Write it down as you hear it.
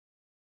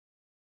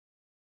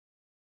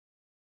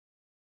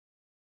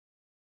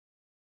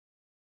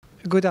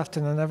Good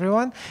afternoon,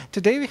 everyone.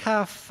 Today we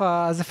have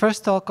the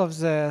first talk of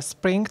the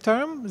spring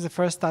term, the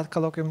first Tutte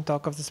Colloquium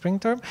talk of the spring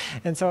term.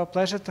 And so a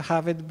pleasure to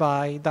have it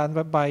done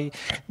by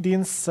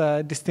Dean's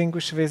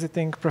distinguished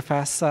visiting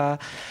professor,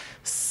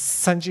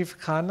 Sanjeev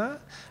Khanna,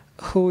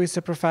 who is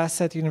a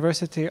professor at the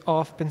University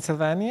of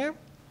Pennsylvania.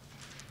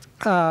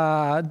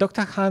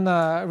 Dr.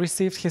 Khanna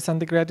received his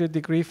undergraduate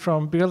degree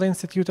from Berlin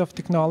Institute of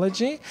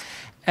Technology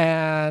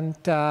and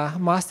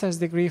master's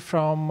degree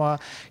from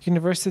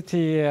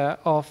University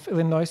of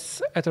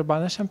Illinois at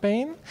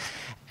Urbana-Champaign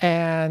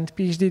and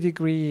PhD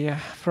degree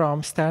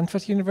from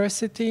Stanford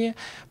University.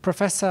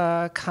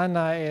 Professor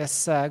Khanna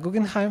is a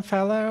Guggenheim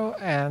Fellow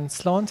and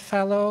Sloan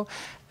Fellow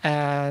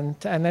and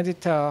an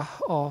editor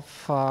of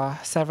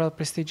several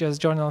prestigious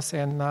journals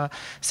in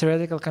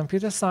theoretical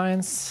computer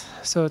science.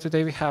 So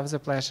today we have the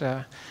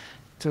pleasure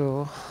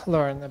to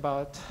learn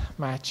about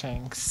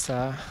matchings.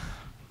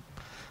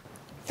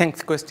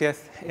 Thanks,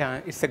 Kostias. Yeah,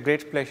 it's a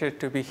great pleasure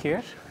to be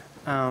here.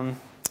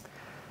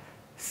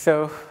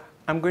 So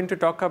I'm going to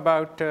talk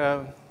about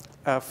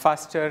a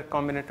faster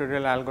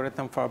combinatorial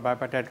algorithm for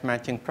bipartite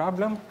matching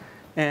problem.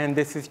 And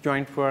this is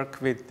joint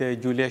work with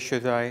Julia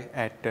Shuzoy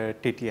at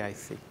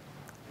TTIC.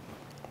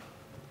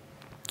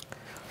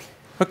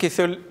 OK,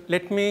 so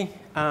let me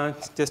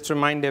just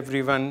remind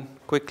everyone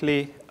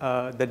quickly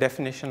the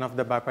definition of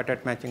the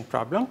bipartite matching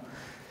problem.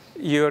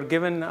 You're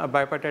given a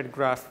bipartite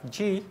graph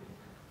G.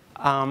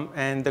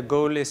 And the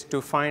goal is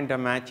to find a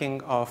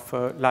matching of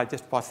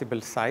largest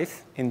possible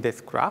size in this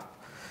graph.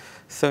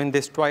 So in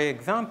this toy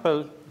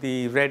example,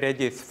 the red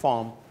edges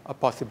form a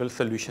possible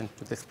solution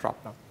to this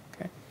problem.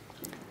 Okay?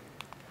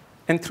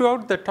 And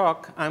throughout the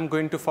talk, I'm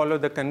going to follow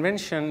the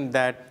convention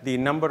that the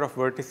number of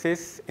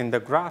vertices in the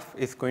graph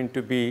is going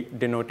to be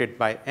denoted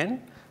by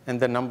n, and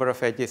the number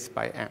of edges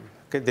by m.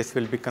 Okay? This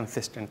will be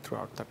consistent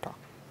throughout the talk.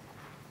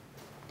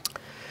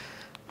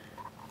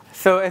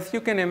 So as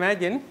you can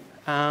imagine,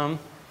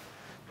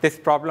 this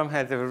problem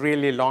has a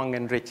really long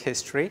and rich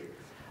history.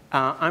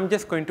 I'm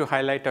just going to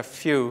highlight a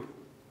few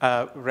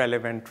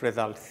relevant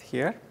results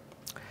here.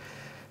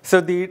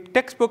 So the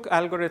textbook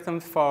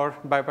algorithms for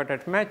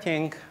bipartite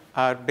matching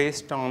are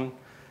based on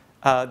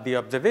the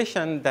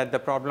observation that the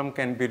problem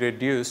can be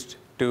reduced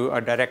to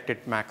a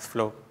directed max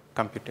flow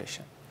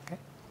computation. Okay?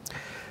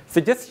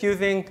 So just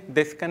using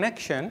this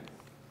connection,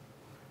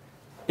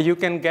 you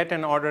can get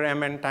an order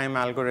mn time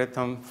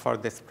algorithm for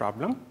this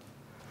problem.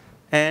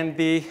 And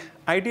the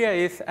idea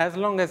is, as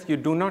long as you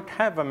do not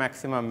have a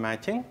maximum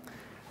matching,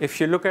 if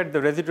you look at the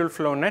residual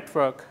flow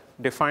network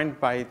defined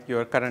by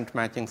your current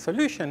matching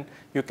solution,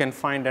 you can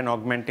find an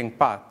augmenting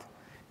path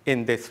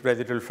in this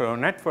residual flow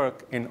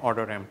network in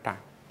order m time.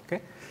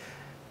 Okay?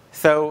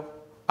 So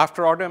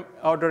after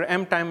order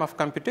m time of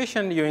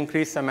computation, you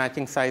increase the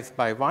matching size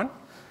by 1.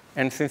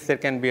 And since there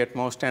can be at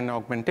most n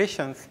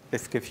augmentations,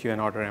 this gives you an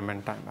order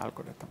mn time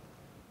algorithm.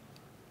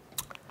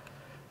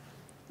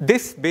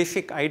 This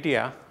basic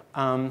idea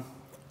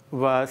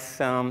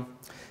was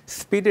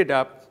speeded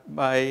up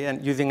by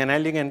using an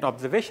elegant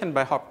observation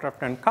by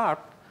Hopcroft and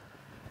Karp.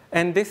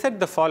 And they said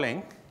the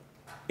following.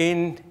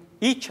 In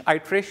each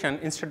iteration,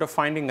 instead of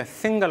finding a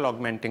single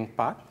augmenting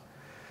path,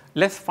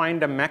 let's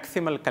find a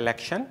maximal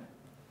collection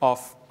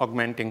of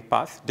augmenting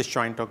paths,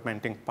 disjoint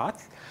augmenting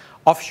paths,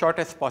 of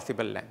shortest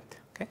possible length.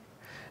 Okay?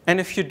 And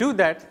if you do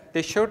that,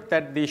 they showed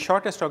that the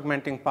shortest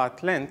augmenting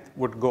path length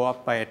would go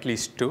up by at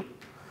least 2.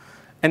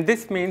 And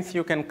this means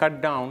you can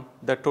cut down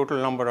the total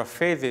number of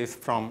phases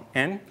from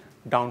n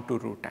down to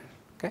root n.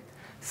 Okay?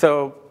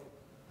 So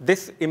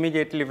this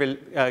immediately will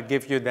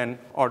give you then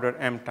order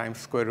m times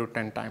square root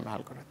n time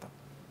algorithm.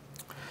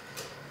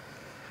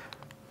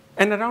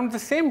 And around the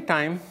same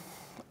time,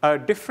 a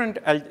different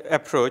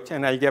approach,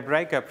 an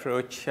algebraic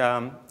approach,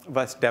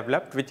 was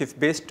developed, which is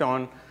based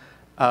on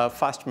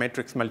fast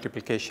matrix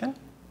multiplication.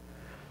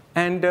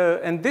 And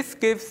this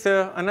gives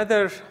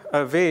another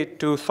way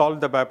to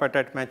solve the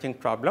bipartite matching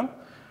problem.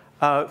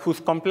 Whose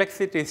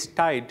complexity is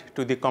tied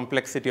to the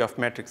complexity of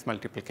matrix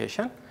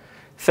multiplication.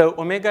 So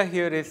omega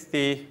here is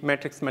the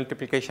matrix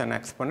multiplication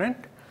exponent.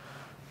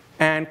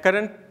 And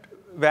current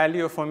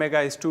value of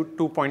omega is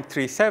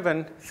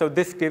 2.37. So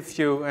this gives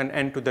you an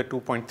n to the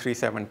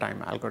 2.37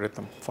 time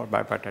algorithm for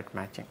bipartite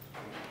matching.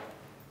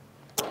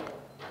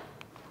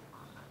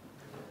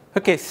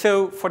 OK,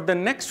 so for the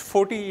next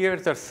 40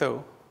 years or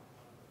so,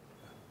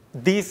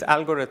 these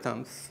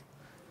algorithms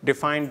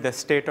defined the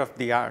state of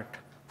the art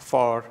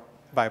for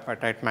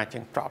bipartite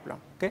matching problem.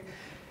 Okay?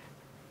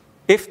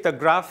 If the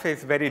graph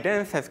is very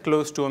dense, has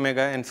close to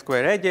omega n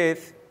square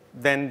edges,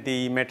 then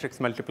the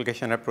matrix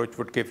multiplication approach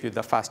would give you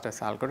the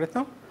fastest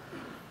algorithm.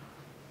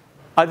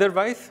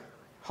 Otherwise,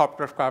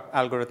 Hopcroft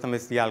algorithm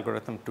is the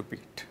algorithm to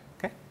beat.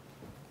 Okay?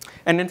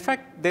 And in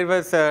fact, there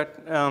was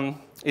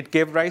it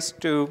gave rise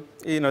to,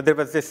 there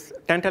was this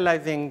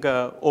tantalizing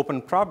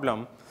open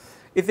problem.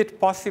 Is it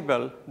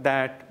possible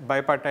that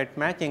bipartite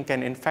matching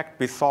can in fact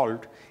be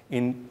solved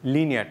in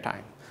linear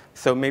time?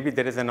 So maybe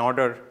there is an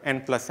order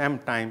n plus m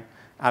time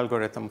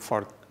algorithm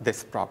for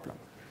this problem.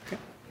 Okay?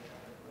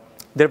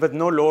 There was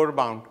no lower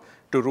bound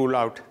to rule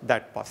out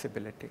that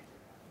possibility.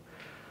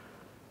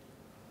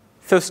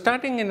 So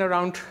starting in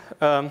around,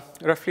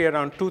 roughly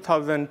around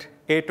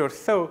 2008 or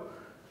so,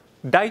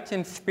 Deitch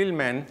and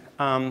Spielman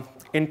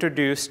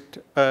introduced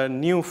a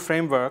new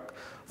framework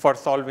for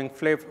solving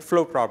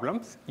flow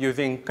problems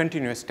using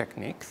continuous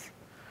techniques.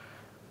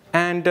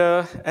 And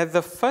as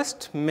the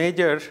first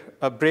major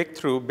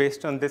breakthrough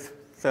based on this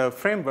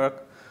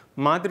framework,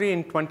 Madry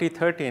in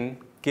 2013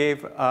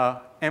 gave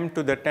a m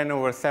to the 10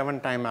 over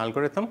 7 time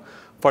algorithm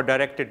for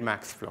directed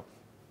max flow.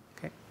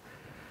 Okay?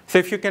 So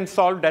if you can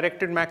solve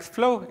directed max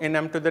flow in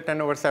m to the 10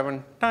 over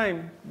 7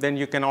 time, then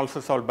you can also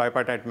solve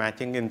bipartite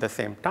matching in the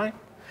same time.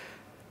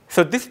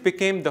 So this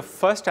became the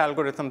first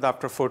algorithms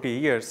after 40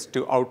 years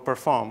to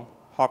outperform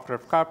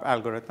Hopcroft-Karp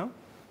algorithm,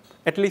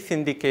 at least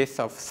in the case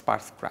of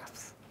sparse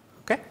graphs.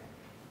 Okay?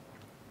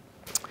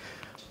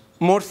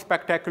 More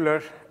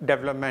spectacular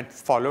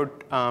developments followed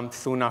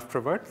soon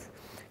afterwards.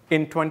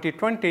 In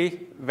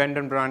 2020,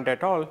 Vandenbrand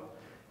et al.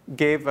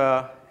 Gave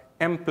a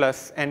m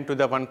plus n to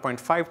the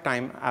 1.5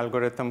 time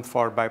algorithm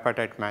for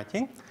bipartite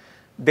matching,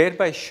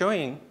 thereby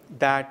showing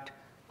that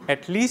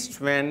at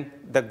least when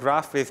the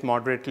graph is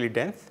moderately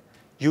dense,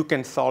 you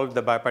can solve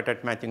the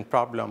bipartite matching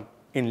problem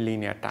in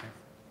linear time.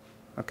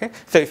 Okay?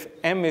 So if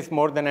m is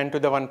more than n to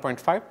the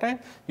 1.5 time,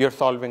 you're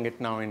solving it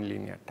now in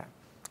linear time.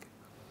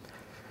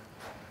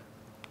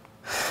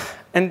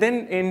 And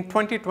then in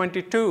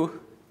 2022,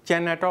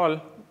 Chen et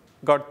al.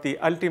 Got the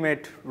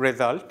ultimate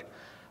result.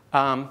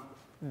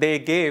 They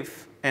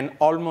gave an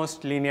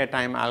almost linear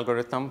time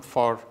algorithm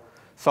for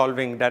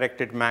solving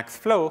directed max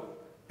flow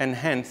and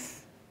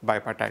hence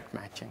bipartite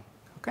matching.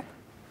 Okay?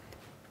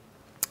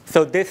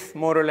 So this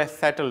more or less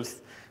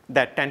settles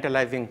that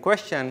tantalizing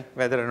question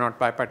whether or not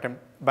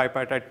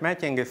bipartite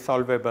matching is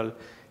solvable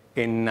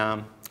in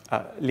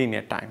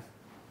linear time.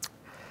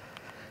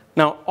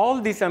 Now, all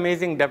these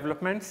amazing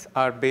developments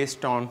are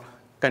based on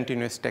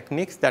continuous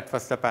techniques. That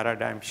was the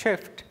paradigm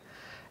shift.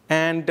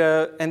 And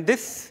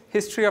this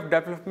history of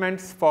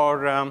developments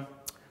for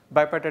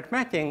bipartite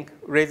matching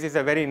raises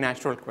a very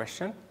natural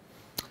question.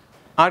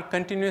 Are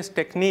continuous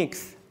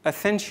techniques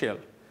essential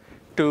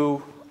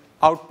to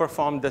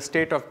outperform the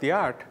state of the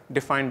art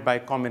defined by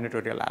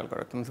combinatorial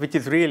algorithms, which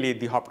is really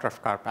the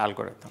Hopcroft-Karp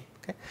algorithm?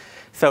 Okay?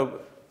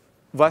 So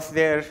was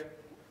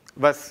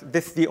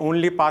this the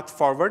only path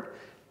forward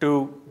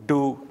to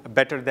do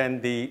better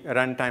than the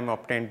runtime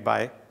obtained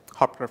by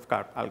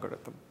Hopcroft-Karp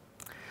algorithm?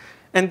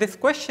 And this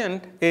question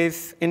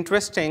is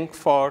interesting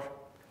for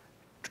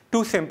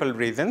two simple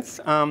reasons.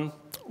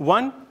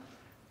 One,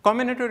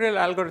 combinatorial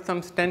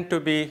algorithms tend to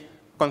be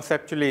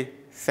conceptually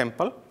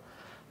simple,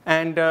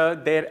 and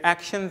their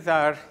actions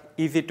are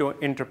easy to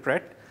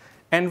interpret.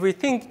 And we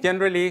think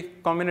generally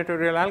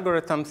combinatorial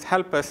algorithms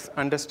help us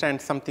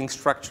understand something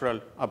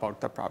structural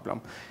about the problem.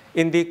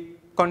 In the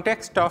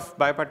context of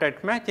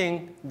bipartite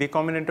matching, the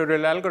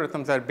combinatorial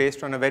algorithms are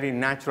based on a very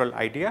natural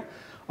idea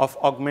of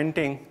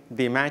augmenting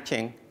the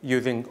matching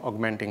using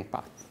augmenting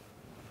paths.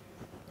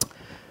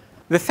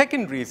 The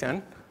second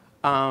reason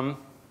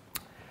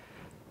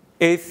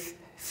is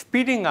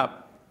speeding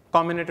up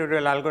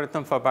combinatorial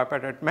algorithm for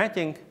bipartite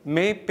matching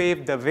may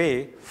pave the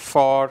way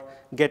for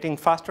getting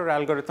faster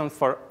algorithms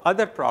for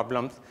other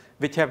problems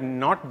which have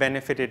not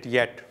benefited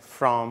yet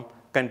from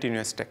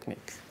continuous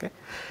techniques. Okay?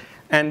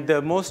 And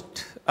the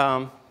most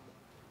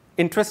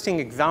interesting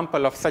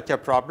example of such a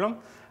problem,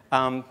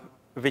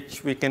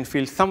 which we can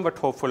feel somewhat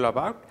hopeful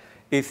about,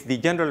 is the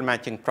general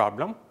matching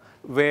problem,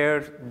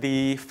 where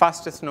the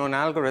fastest known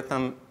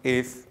algorithm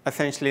is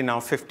essentially now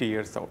 50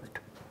 years old.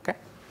 Okay,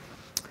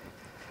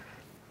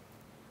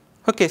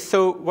 okay,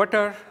 so what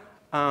are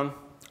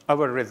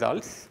our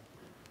results?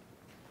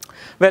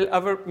 Well,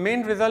 our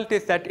main result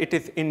is that it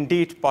is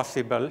indeed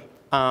possible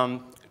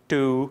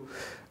to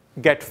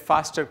get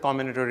faster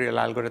combinatorial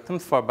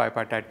algorithms for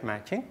bipartite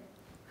matching.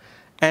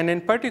 And in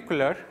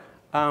particular,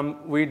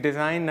 we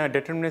design a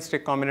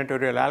deterministic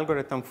combinatorial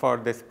algorithm for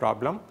this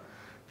problem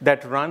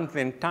that runs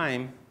in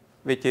time,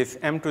 which is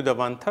m to the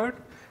 1/3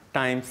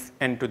 times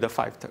n to the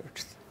 5/3.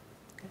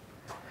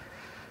 Okay.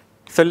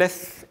 So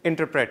let's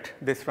interpret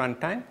this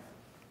runtime.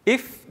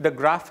 If the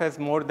graph has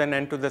more than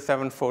n to the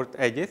 7/4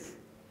 edges,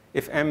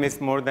 if m is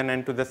more than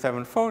n to the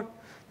 7/4,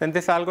 then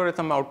this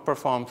algorithm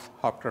outperforms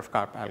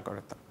Hopcroft-Karp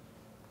algorithm.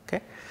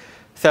 Okay?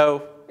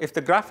 So if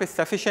the graph is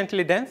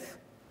sufficiently dense,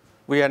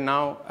 we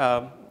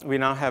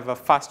now have a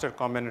faster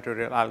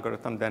combinatorial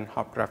algorithm than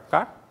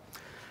Hopcroft-Karp.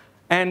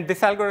 And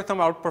this algorithm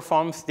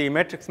outperforms the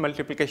matrix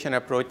multiplication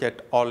approach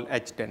at all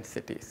edge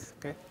densities,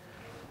 okay?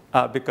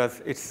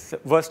 Because its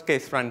worst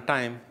case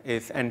runtime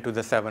is n to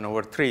the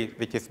 7/3,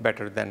 which is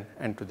better than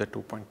n to the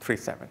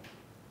 2.37.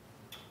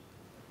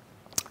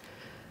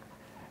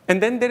 And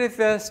then there is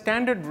a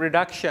standard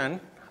reduction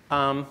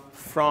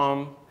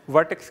from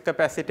vertex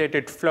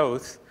capacitated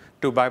flows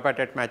to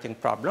bipartite matching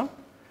problem.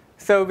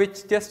 So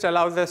which just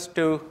allows us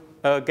to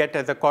get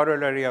as a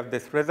corollary of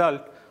this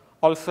result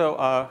also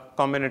a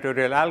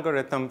combinatorial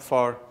algorithm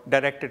for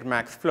directed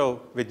max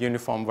flow with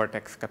uniform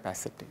vertex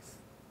capacities.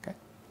 Okay,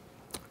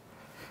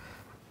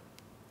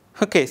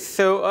 okay,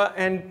 so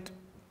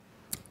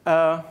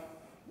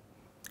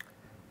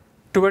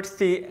Towards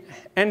the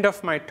end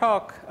of my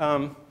talk,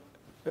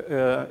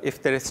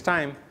 if there is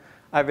time,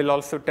 I will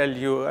also tell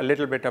you a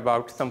little bit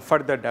about some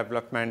further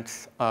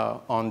developments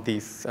on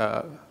these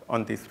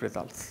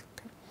results.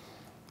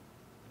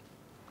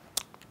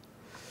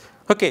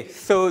 Okay,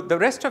 so the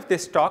rest of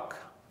this talk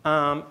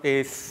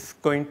is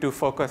going to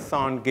focus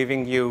on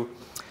giving you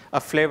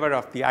a flavor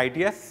of the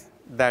ideas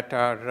that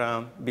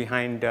are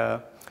behind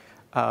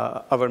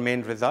our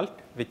main result,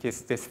 which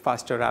is this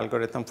faster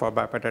algorithm for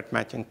bipartite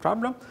matching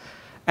problem.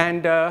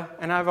 And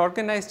I've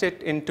organized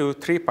it into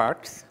 3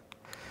 parts.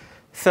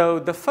 So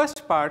the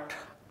first part,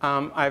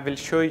 I will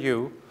show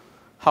you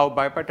how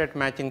bipartite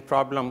matching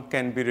problem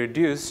can be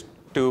reduced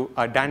to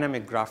a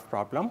dynamic graph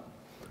problem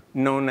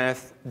known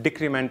as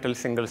decremental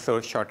single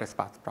source shortest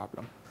path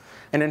problem.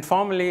 And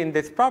informally in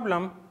this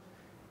problem,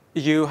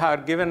 you are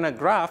given a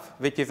graph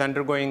which is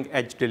undergoing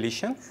edge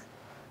deletions,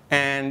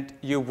 and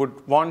you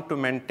would want to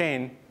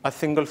maintain a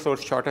single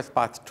source shortest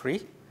path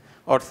tree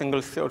or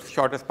single source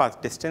shortest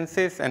path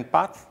distances and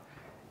paths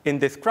in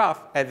this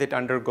graph as it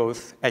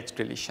undergoes edge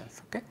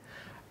deletions. Okay?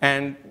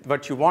 And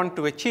what you want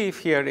to achieve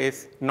here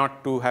is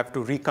not to have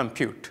to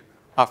recompute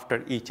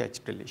after each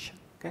edge deletion.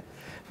 Okay?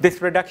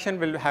 This reduction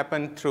will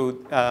happen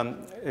through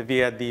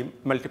via the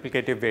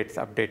multiplicative weights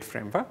update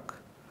framework.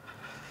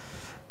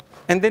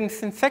 And then in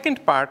the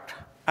second part,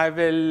 I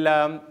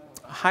will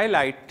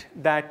highlight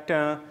that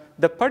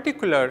the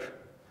particular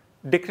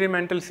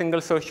decremental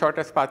single source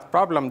shortest path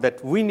problem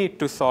that we need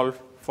to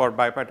solve for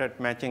bipartite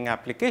matching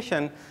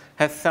application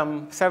has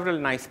several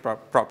nice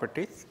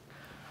properties.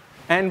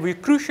 And we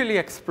crucially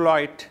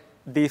exploit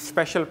these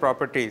special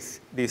properties,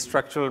 these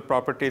structural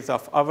properties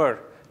of our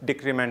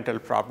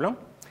decremental problem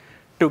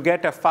to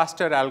get a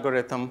faster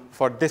algorithm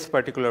for this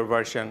particular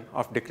version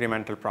of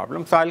decremental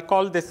problem. So I'll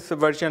call this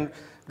version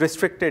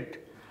restricted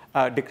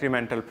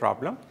decremental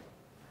problem.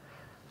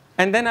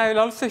 And then I will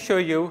also show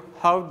you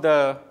how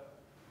the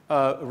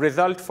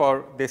result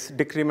for this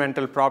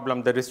decremental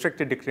problem, the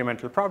restricted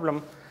decremental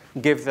problem,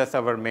 gives us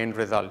our main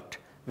result,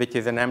 which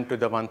is an m to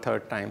the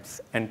 1/3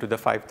 times n to the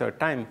 5/3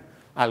 time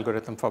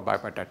algorithm for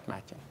bipartite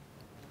matching.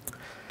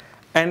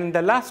 And in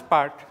the last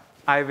part,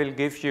 I will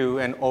give you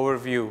an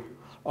overview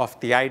of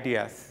the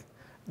ideas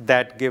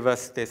that give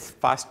us this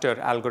faster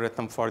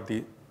algorithm for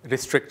the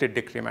restricted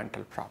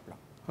decremental problem.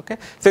 Okay?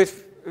 So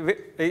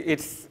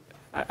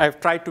I've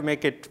tried to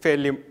make it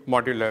fairly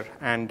modular,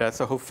 and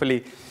so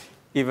hopefully,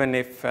 even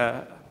if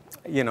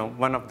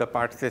one of the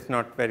parts is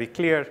not very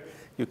clear,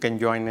 you can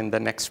join in the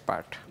next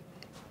part.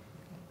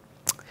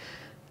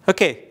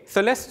 Okay,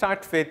 so let's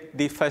start with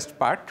the first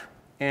part.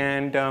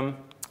 And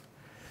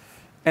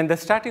the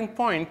starting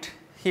point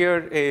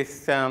here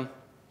is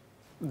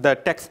the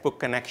textbook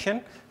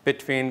connection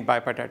between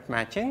bipartite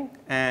matching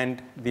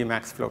and the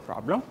max flow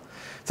problem.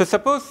 So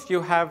suppose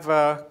you have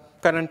a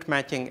current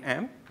matching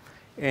M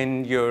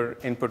in your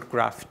input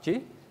graph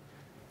G.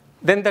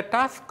 Then the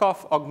task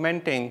of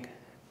augmenting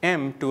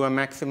M to a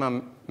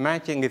maximum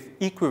matching is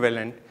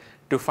equivalent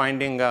to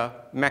finding a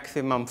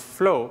maximum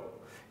flow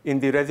in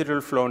the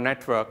residual flow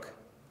network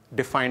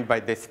defined by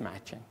this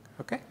matching.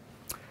 Okay?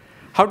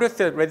 How does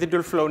the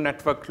residual flow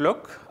network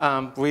look?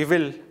 We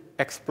will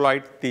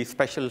exploit the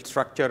special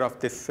structure of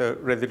this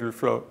residual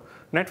flow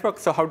network.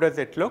 So how does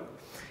it look?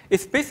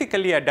 It's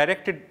basically a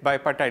directed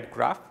bipartite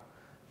graph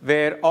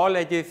where all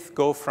edges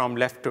go from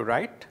left to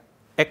right,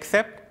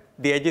 except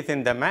the edges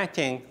in the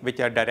matching which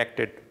are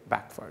directed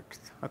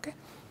backwards. Okay?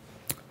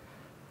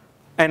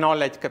 And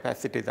all edge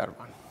capacities are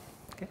 1.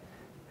 Okay?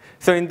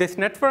 So in this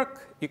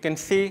network, you can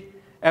see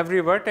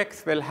every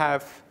vertex will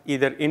have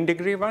either in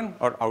degree 1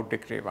 or out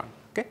degree 1.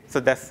 Okay? So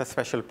that's the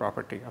special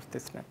property of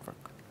this network.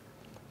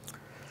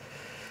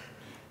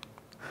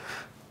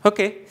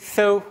 Okay,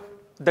 so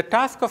the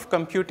task of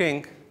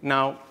computing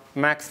now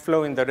max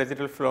flow in the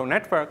residual flow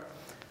network,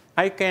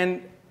 I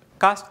can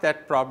cast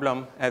that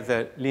problem as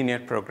a linear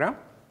program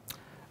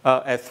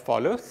as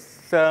follows.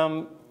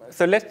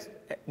 So let's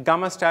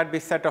gamma star be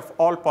set of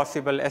all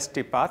possible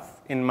ST paths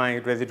in my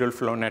residual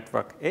flow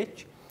network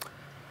H.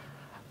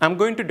 I'm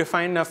going to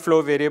define a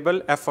flow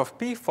variable f of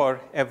p for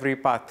every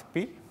path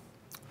p.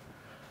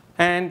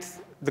 And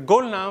the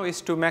goal now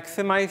is to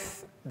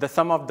maximize the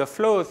sum of the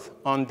flows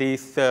on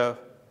these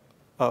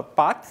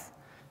paths,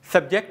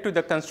 subject to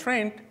the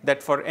constraint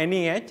that for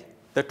any edge,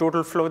 the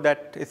total flow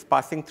that is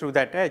passing through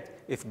that edge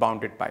is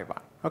bounded by 1.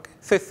 Okay?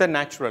 So it's a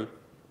natural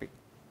P.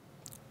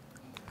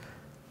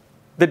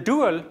 The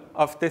dual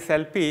of this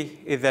LP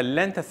is a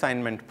length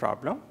assignment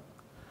problem,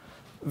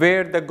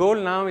 where the goal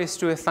now is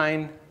to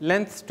assign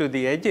lengths to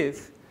the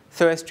edges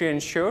so as to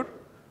ensure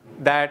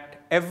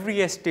that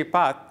every ST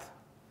path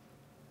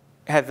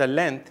has a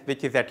length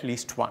which is at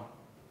least 1.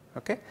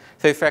 Okay?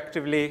 So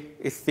effectively,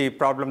 it's the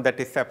problem that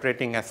is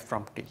separating S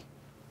from T.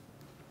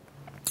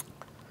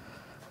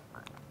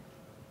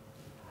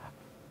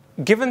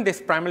 Given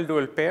this primal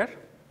dual pair,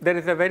 there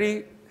is a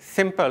very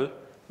simple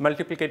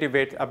multiplicative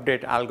weight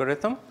update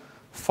algorithm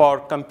for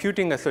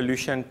computing a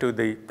solution to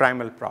the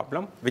primal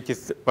problem, which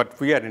is what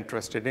we are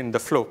interested in, the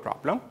flow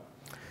problem.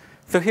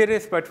 So here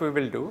is what we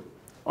will do.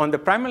 On the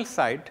primal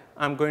side,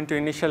 I'm going to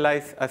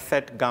initialize a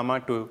set gamma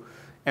to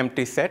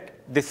empty set.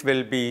 This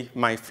will be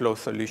my flow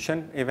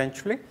solution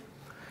eventually.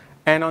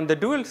 And on the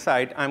dual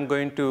side, I'm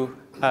going to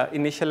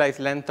initialize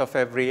length of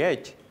every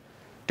edge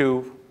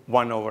to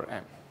 1 over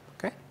m.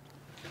 Okay?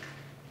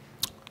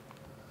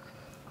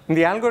 And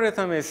the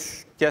algorithm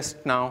is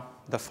just now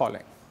the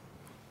following.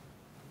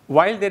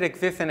 While there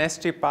exists an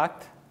ST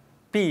path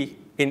P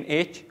in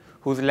H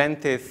whose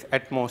length is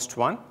at most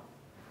 1,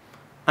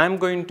 I'm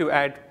going to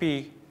add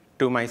P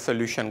to my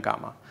solution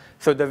gamma.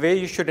 So the way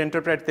you should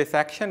interpret this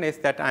action is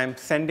that I'm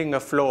sending a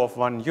flow of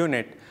 1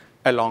 unit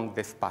along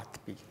this path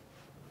P.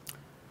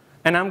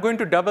 And I'm going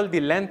to double the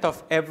length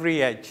of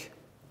every edge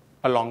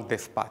along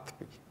this path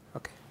P.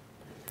 Okay?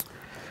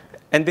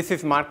 And this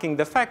is marking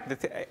the fact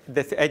that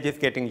this edge is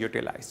getting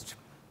utilized.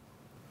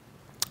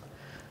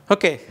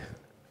 Okay,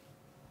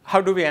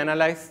 how do we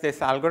analyze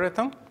this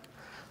algorithm?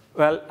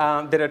 Well,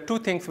 there are 2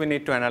 things we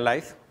need to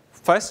analyze.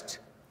 First,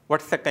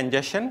 what's the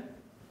congestion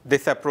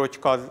this approach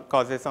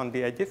causes on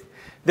the edges?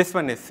 This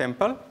one is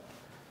simple.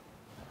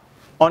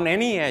 On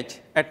any edge,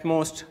 at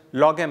most,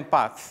 log m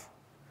paths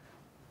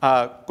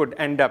could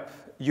end up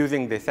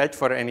using this edge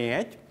for any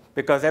edge,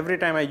 because every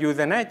time I use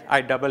an edge,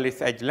 I double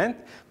its edge length.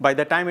 By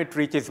the time it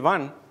reaches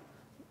 1,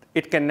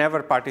 it can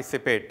never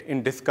participate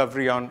in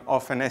discovery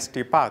of an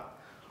ST path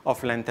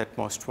of length at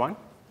most 1.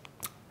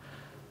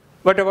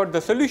 What about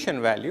the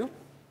solution value?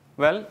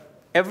 Well,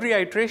 every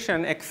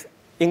iteration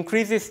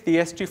increases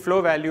the ST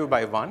flow value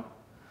by 1.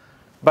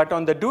 But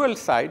on the dual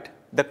side,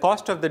 the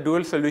cost of the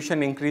dual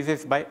solution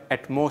increases by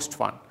at most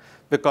 1,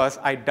 because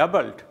I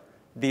doubled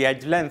the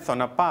edge length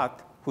on a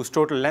path whose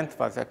total length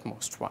was at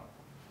most 1.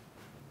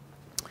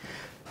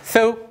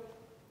 So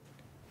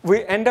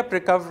we end up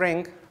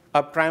recovering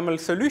a primal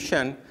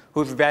solution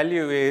whose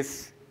value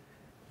is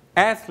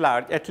as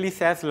large, at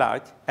least as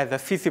large, as a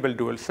feasible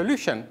dual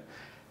solution.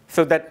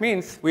 So that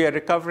means we are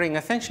recovering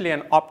essentially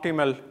an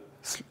optimal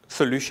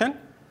solution,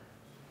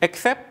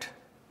 except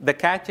the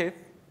catch is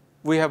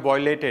we have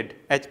violated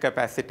edge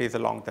capacities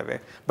along the way,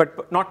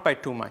 but not by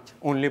too much,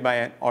 only by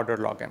an order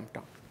log m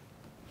term.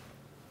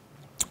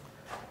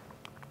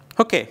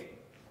 Okay.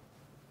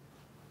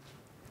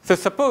 So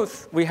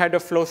suppose we had a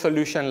flow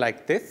solution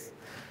like this,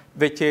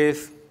 which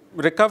is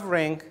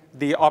recovering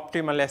the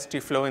optimal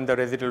ST flow in the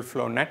residual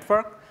flow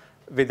network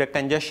with a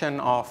congestion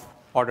of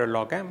order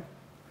log m.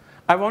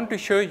 I want to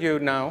show you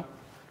now,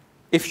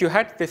 if you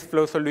had this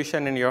flow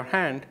solution in your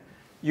hand,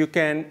 you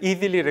can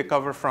easily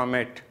recover from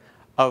it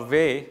a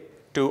way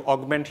to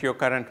augment your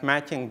current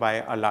matching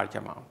by a large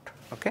amount.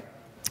 Okay?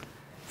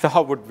 So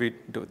how would we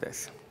do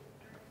this?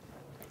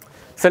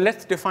 So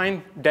let's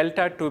define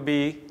delta to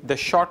be the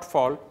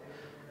shortfall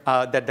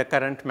that the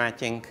current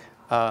matching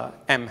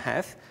M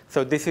has.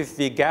 So this is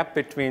the gap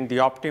between the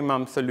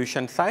optimum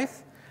solution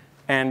size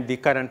and the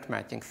current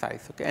matching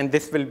size. Okay? And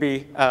this will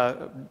be,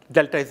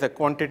 delta is a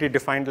quantity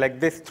defined like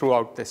this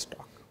throughout this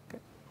talk. Okay?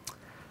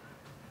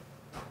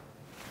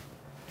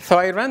 So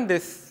I run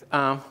this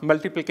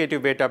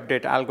multiplicative weight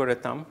update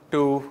algorithm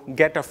to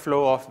get a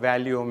flow of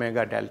value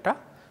omega delta,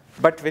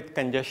 but with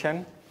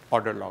congestion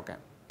order log m.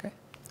 Okay?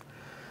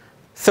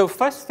 So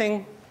first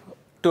thing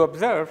to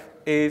observe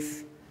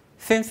is,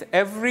 since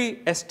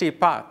every ST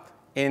path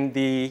in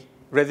the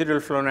residual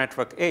flow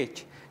network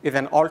H is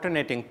an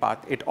alternating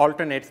path, it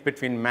alternates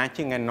between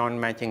matching and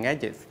non-matching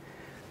edges,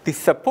 the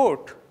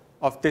support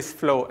of this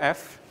flow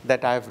F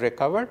that I have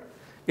recovered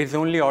is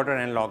only order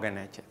n log n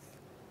edges.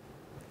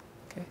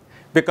 Okay?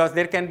 Because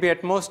there can be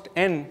at most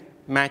n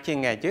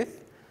matching edges,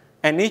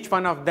 and each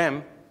one of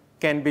them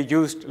can be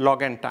used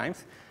log n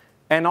times,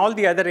 and all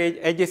the other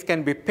edges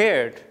can be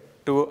paired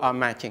to a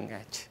matching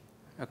edge,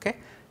 okay?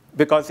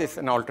 Because it's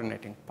an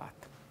alternating path.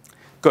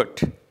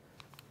 Good.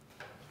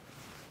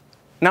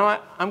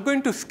 Now I'm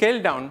going to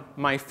scale down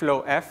my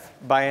flow F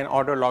by an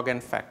order log n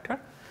factor,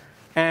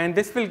 and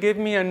this will give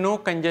me a no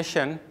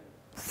congestion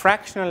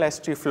fractional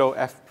ST flow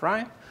F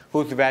prime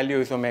whose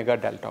value is omega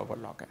delta over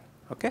log n.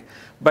 Okay?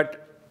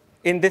 But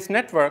in this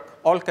network,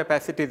 all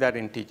capacities are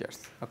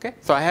integers. Okay?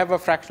 So I have a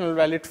fractional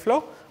valid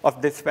flow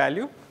of this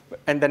value,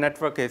 and the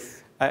network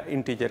is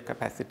integer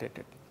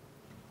capacitated.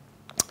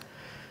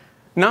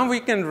 Now we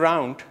can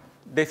round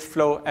this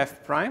flow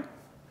F prime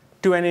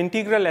to an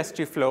integral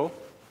ST flow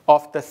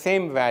of the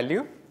same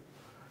value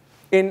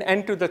in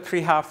n to the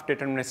 3/2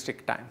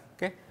 deterministic time.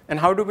 Okay? And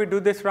how do we do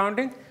this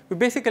rounding? We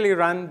basically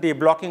run the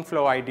blocking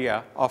flow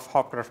idea of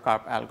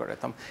Hopcroft-Karp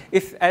algorithm.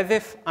 It's as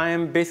if I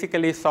am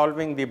basically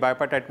solving the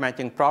bipartite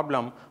matching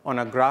problem on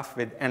a graph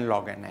with n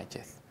log n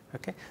edges.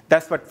 Okay?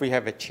 That's what we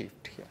have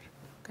achieved here.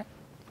 Okay?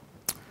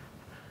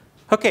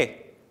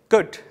 Okay,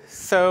 good.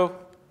 So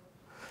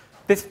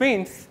this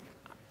means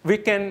we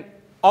can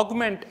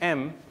augment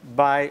m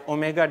by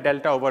omega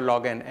delta over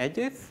log n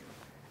edges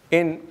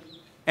in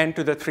n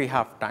to the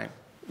 3/2 time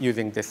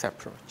using this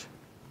approach.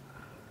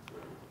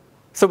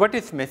 So what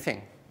is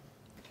missing?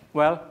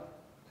 Well,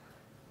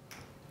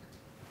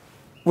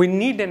 we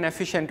need an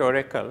efficient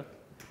oracle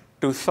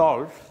to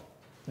solve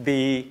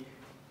the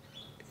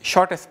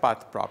shortest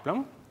path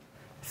problem,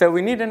 So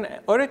we need an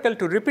oracle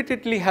to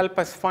repeatedly help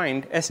us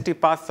find ST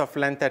paths of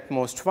length at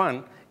most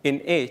 1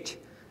 in H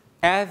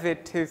as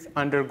it is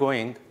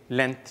undergoing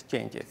length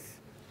changes,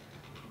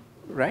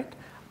 right?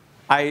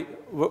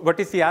 What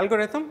is the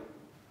algorithm?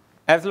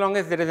 As long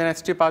as there is an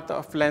ST path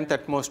of length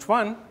at most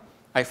 1,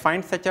 I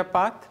find such a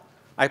path.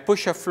 I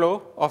push a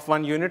flow of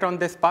 1 unit on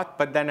this path,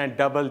 but then I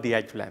double the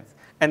edge length.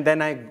 And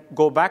then I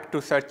go back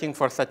to searching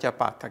for such a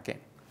path again.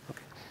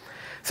 Okay.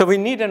 So we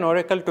need an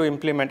oracle to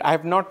implement. I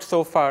have not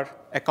so far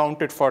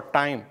accounted for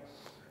time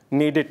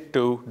needed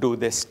to do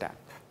this step.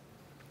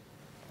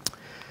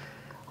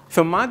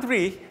 So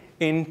Madry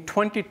in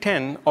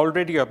 2010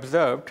 already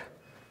observed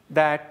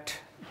that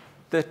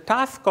the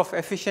task of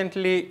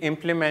efficiently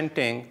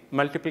implementing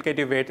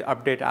multiplicative weight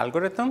update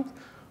algorithms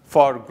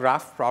for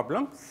graph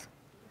problems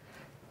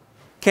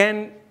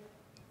can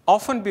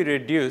often be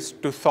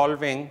reduced to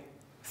solving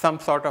some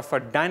sort of a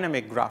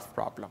dynamic graph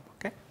problem.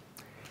 Okay?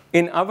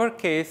 In our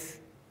case,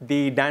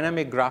 the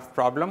dynamic graph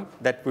problem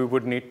that we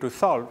would need to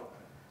solve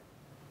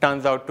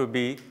turns out to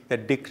be the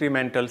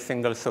decremental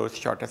single source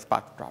shortest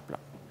path problem.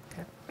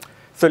 Okay?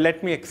 So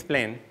let me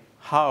explain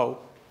how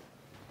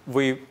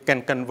we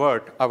can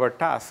convert our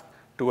task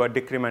to a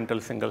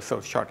decremental single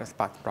source shortest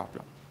path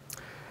problem.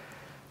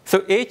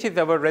 So H is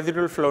our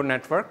residual flow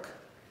network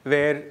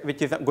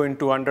which is going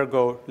to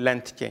undergo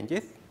length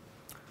changes.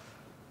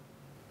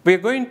 We're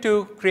going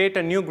to create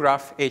a new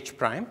graph H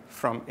prime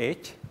from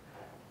H,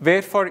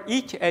 where for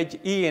each edge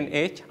E in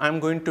H, I'm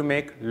going to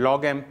make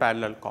log m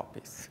parallel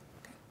copies.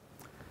 Okay.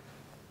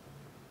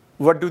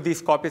 What do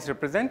these copies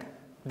represent?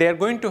 They are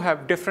going to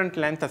have different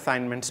length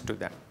assignments to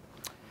them.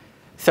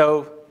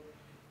 So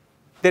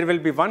there will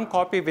be one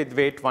copy with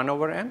weight 1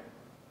 over m,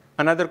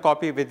 another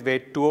copy with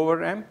weight 2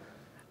 over m.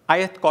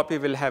 Ith copy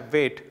will have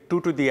weight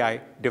 2 to the I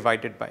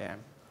divided by m,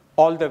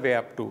 all the way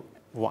up to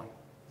 1.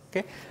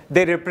 Okay?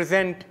 They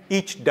represent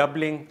each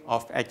doubling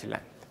of edge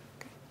length.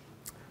 Okay?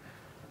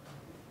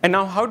 And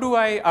now how do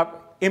I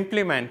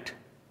implement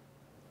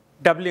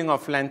doubling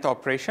of length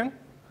operation?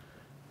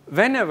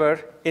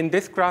 Whenever in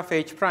this graph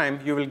H prime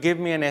you will give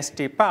me an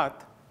ST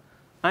path,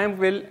 I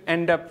will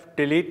end up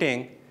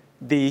deleting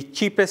the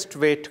cheapest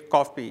weight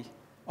copy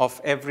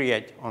of every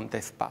edge on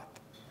this path.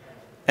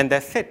 And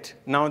that's it.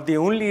 Now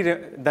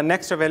the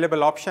next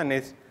available option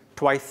is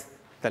twice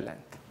the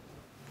length.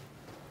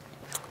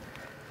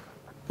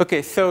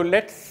 Okay, so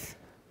let's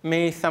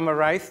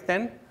summarize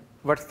then.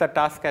 What's the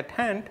task at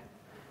hand?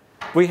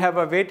 We have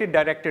a weighted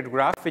directed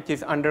graph which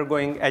is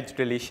undergoing edge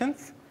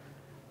deletions.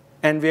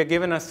 And we are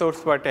given a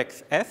source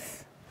vertex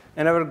S.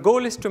 And our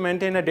goal is to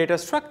maintain a data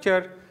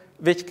structure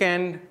which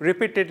can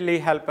repeatedly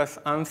help us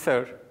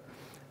answer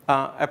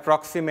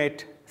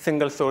approximate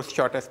single source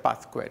shortest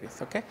path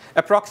queries. Okay?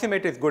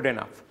 Approximate is good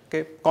enough.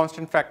 Okay?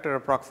 Constant factor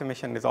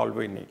approximation is all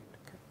we need.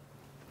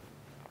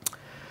 Okay?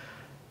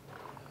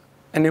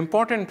 An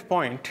important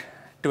point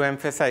to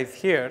emphasize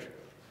here,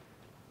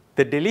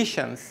 the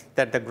deletions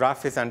that the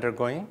graph is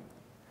undergoing,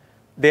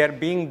 they are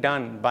being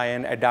done by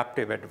an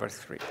adaptive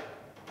adversary.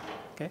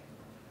 Okay?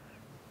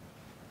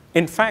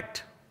 In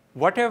fact,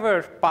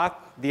 whatever path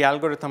the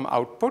algorithm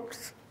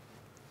outputs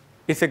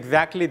is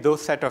exactly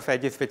those set of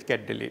edges which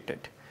get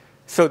deleted.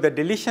 So the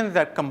deletions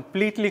are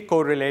completely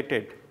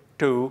correlated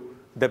to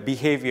the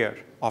behavior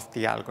of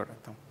the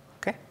algorithm.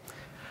 Okay?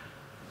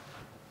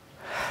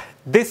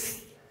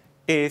 This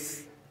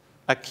is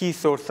a key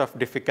source of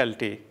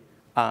difficulty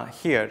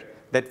here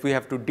that we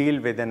have to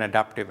deal with an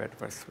adaptive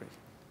adversary.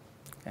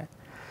 Okay?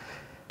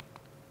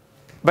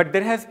 But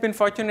there has been,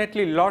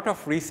 fortunately, a lot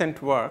of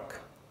recent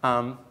work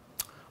on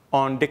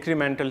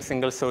decremental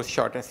single source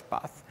shortest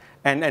path.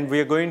 And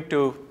we are going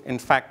to, in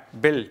fact,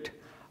 build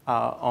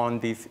on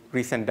these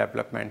recent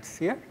developments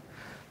here.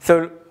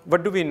 So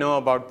what do we know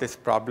about this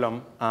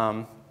problem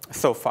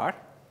so far?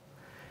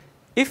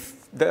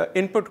 If the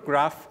input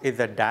graph is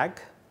a DAG,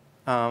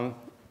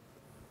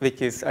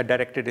 which is a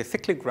directed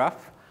acyclic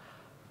graph,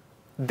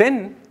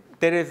 then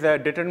there is a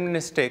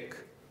deterministic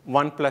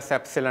 1 plus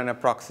epsilon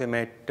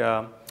approximate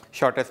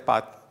shortest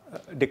path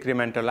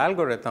decremental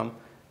algorithm,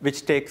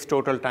 which takes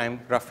total time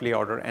roughly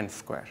order n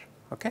square.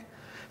 Okay?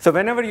 So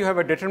whenever you have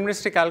a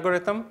deterministic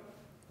algorithm,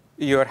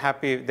 you're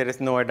happy there is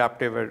no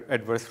adaptive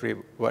adversary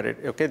worried.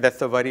 Okay? That's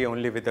the worry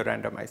only with the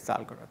randomized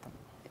algorithm.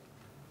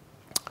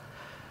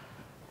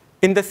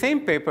 In the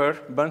same paper,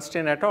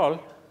 Bernstein et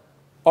al.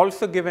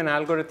 Also give an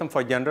algorithm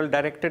for general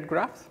directed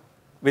graphs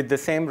with the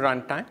same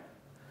runtime,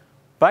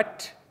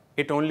 but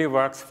it only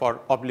works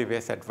for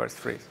oblivious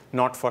adversaries,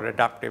 not for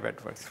adaptive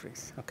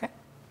adversaries. Okay?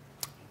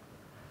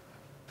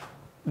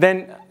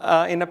 Then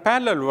in a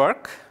parallel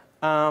work,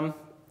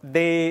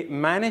 they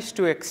managed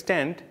to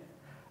extend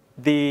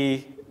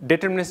the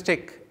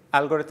deterministic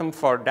algorithm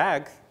for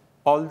DAGs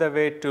all the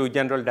way to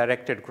general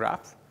directed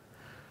graphs.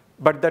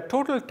 But the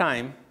total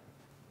time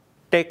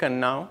taken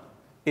now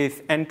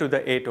is n to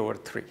the 8 over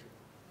 3. Okay?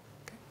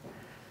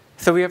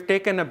 So we have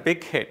taken a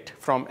big hit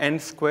from n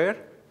squared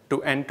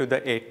to n to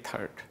the 8th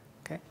third.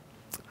 Okay?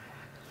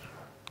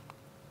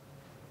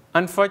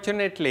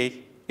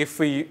 Unfortunately, if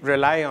we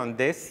rely on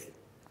this,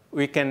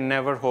 we can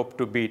never hope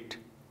to beat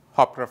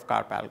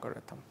Hopcroft-Karp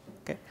algorithm.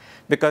 Okay?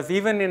 Because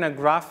even in a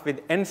graph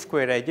with n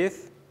square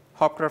edges,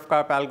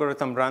 Hopcroft-Karp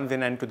algorithm runs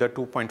in n to the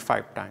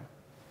 2.5 time.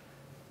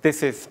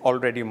 This is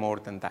already more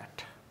than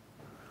that.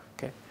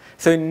 Okay?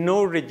 So in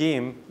no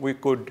regime we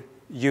could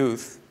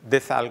use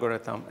this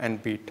algorithm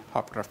and beat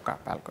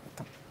Hopcroft-Karp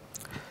algorithm.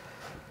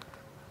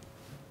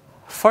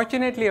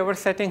 Fortunately, our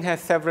setting has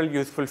several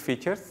useful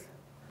features,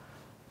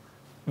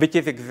 which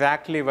is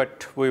exactly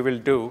what we will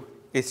do,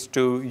 is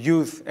to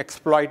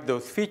exploit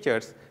those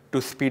features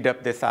to speed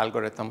up this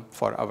algorithm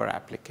for our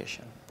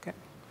application. Okay?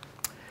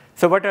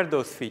 So what are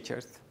those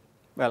features?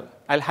 Well,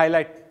 I'll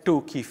highlight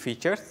two key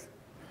features.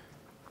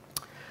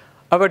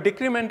 Our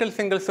decremental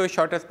single source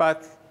shortest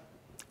path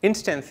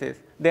instances,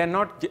 they are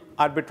not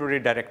arbitrary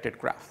directed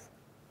graphs.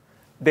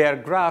 They are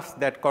graphs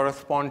that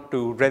correspond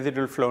to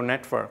residual flow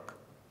network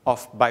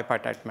of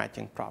bipartite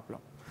matching problem.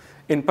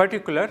 In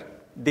particular,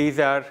 these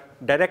are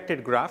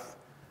directed graphs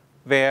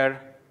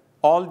where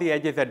all the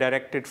edges are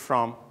directed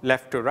from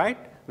left to right,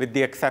 with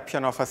the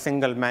exception of a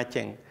single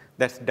matching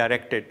that's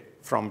directed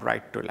from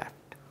right to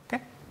left.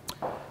 Okay?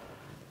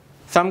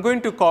 So I'm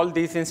going to call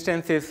these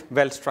instances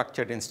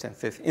well-structured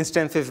instances,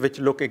 instances which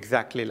look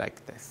exactly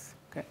like this.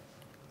 Okay?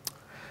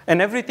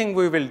 And everything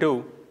we will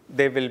do,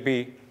 they will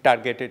be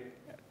targeted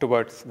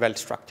towards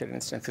well-structured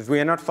instances. We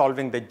are not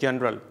solving the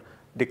general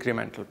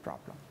decremental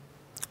problem.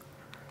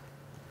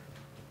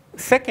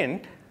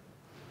 Second,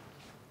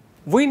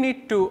 we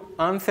need to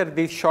answer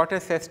these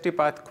shortest ST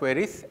path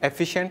queries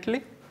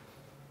efficiently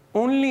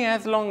only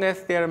as long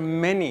as there are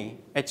many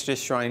edge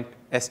disjoint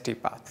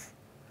ST paths.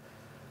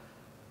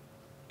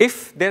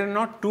 If there are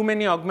not too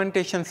many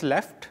augmentations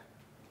left,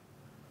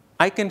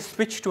 I can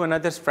switch to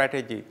another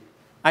strategy.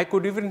 I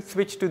could even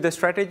switch to the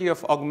strategy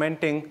of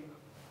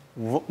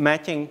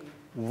matching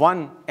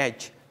one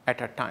edge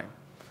at a time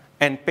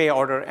and pay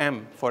order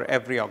m for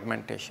every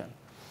augmentation.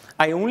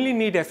 I only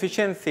need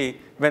efficiency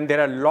when there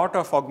are a lot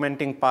of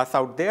augmenting paths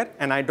out there,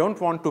 and I don't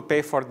want to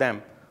pay for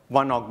them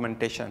one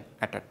augmentation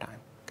at a time.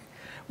 Okay.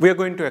 We are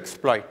going to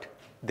exploit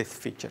this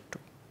feature too.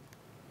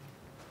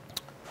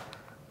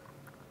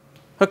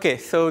 Okay,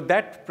 so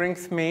that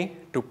brings me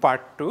to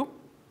part 2,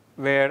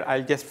 where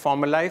I'll just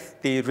formalize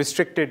the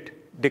restricted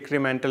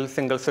decremental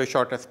single source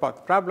shortest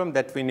path problem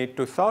that we need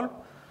to solve.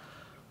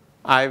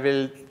 I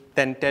will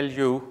then tell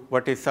you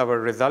what is our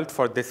result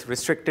for this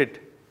restricted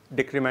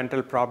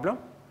decremental problem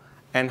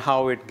and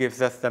how it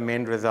gives us the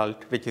main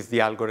result, which is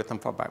the algorithm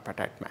for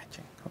bipartite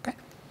matching. Okay?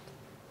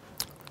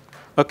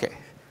 Okay,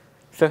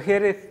 so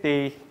here is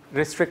the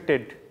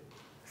restricted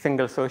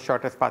single source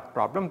shortest path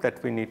problem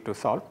that we need to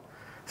solve.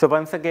 So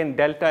once again,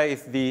 delta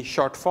is the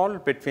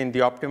shortfall between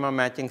the optimum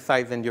matching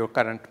size and your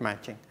current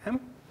matching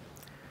m.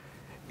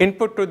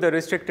 Input to the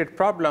restricted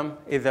problem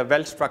is a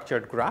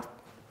well-structured graph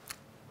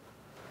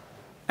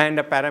and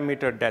a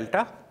parameter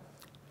delta.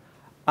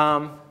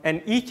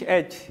 And each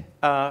edge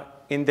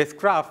in this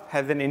graph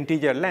has an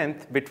integer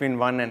length between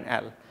 1 and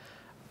L.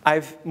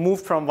 I've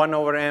moved from 1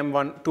 over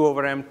m, 2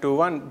 over m to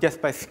 1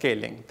 just by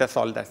scaling. That's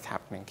all that's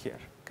happening here.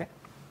 Okay?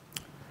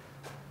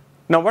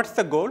 Now, what's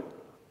the goal?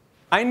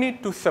 I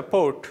need to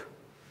support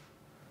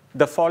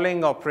the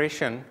following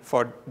operation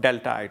for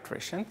delta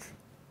iterations.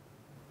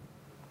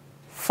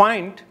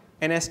 Find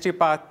an ST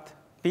path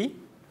P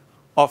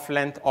of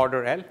length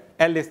order L.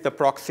 L is the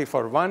proxy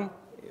for 1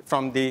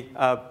 from the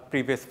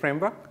previous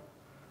framework.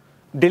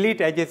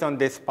 Delete edges on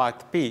this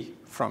path P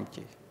from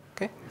G.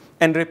 Okay?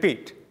 And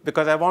repeat,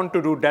 because I want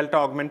to do delta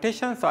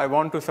augmentation, so I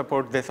want to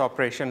support this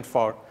operation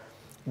for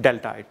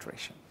delta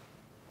iteration.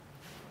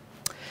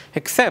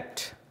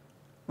 Except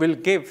we'll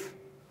give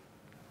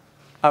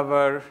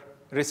our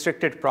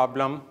restricted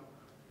problem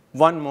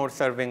one more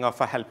serving of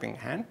a helping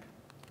hand.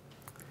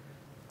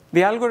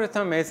 The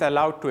algorithm is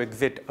allowed to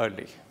exit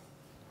early.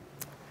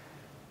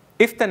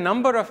 If the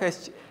number of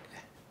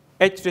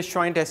edge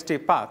disjoint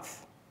ST paths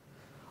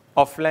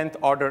of length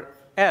order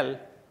L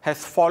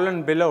has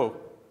fallen below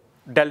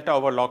delta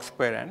over log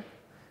square n,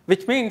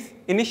 which means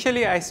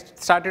initially I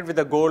started with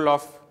a goal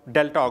of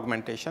delta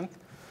augmentations.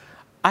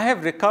 I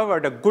have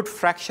recovered a good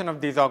fraction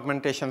of these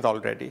augmentations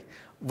already.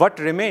 What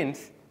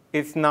remains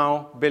is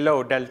now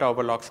below delta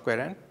over log square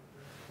n.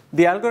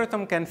 The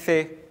algorithm can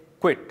say,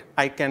 quit.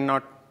 I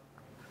cannot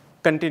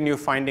continue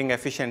finding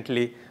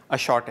efficiently a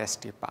short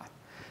ST path.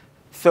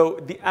 So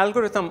the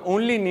algorithm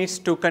only needs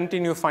to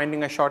continue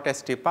finding a short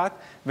ST path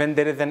when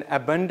there is an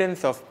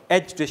abundance of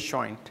edge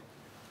disjoint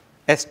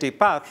ST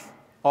paths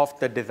of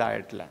the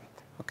desired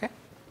length. Okay?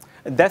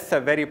 That's a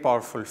very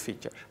powerful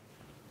feature.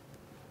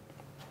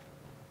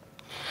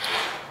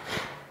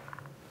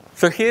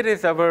 So here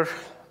is our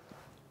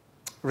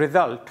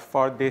result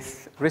for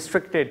this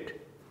restricted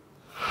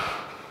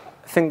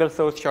single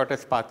source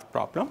shortest path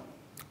problem.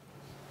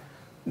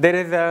 There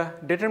is a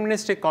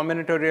deterministic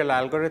combinatorial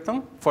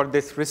algorithm for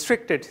this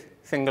restricted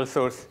single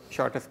source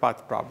shortest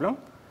path problem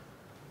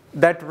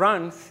that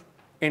runs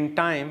in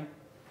time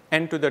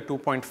n to the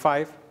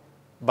 2.5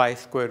 by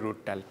square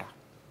root delta.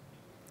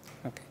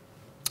 Okay.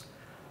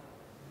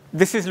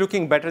 This is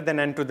looking better than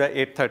n to the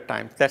 8/3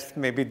 times. That's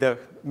maybe the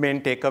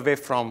main takeaway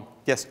from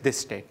just this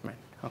statement.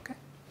 Okay?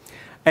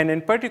 And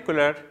in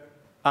particular,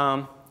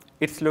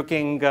 it's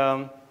looking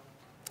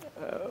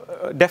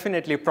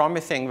definitely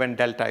promising when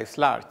delta is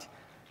large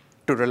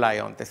to rely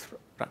on this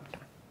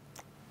runtime.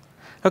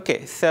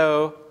 Okay,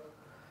 so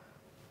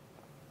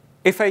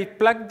if I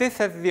plug this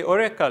as the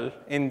oracle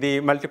in the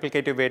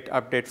multiplicative weight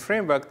update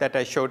framework that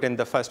I showed in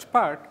the first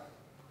part,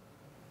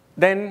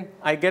 then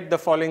I get the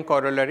following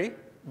corollary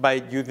by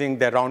using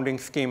the rounding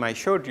scheme I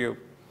showed you,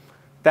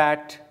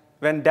 that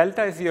when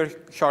delta is your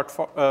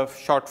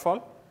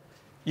shortfall,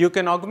 you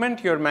can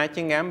augment your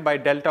matching M by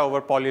delta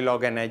over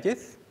polylog n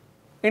edges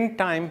in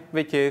time,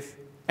 which is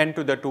n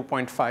to the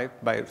 2.5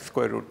 by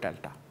square root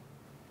delta.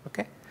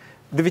 Okay?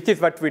 Which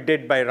is what we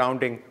did by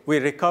rounding. We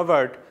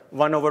recovered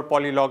 1 over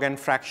polylog n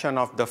fraction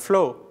of the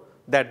flow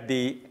that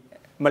the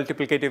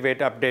multiplicative weight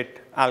update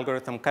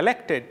algorithm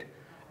collected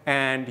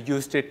and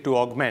used it to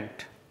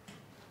augment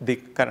the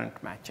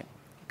current matching.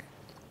 Okay.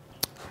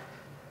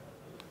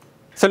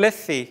 So let's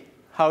see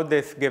how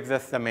this gives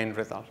us the main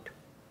result.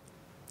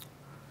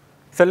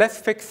 So let's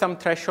fix some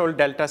threshold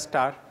delta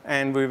star,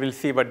 and we will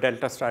see what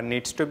delta star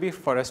needs to be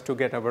for us to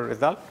get our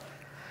result.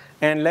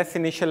 And let's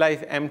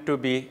initialize M to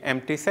be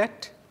empty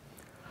set.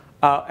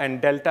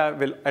 And delta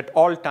will, at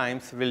all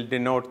times, will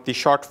denote the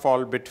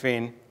shortfall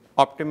between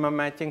optimum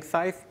matching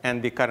size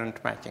and the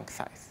current matching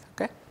size.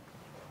 Okay?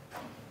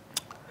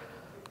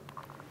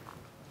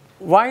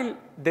 While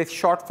this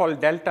shortfall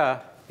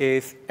delta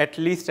is at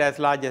least as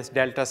large as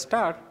delta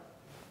star,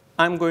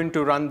 I'm going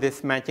to run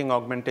this matching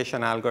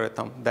augmentation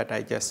algorithm that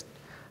I just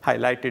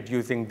highlighted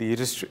using the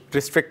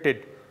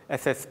restricted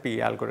SSP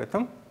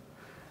algorithm.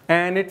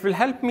 And it will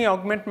help me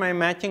augment my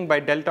matching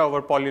by delta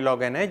over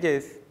polylog n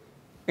edges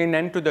in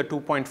n to the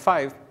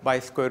 2.5 by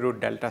square root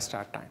delta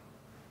star time.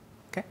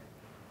 Okay?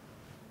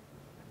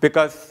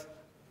 Because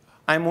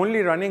I'm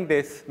only running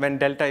this when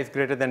delta is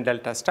greater than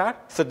delta star.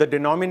 So the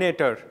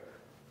denominator,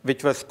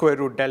 which was square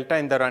root delta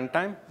in the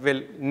runtime,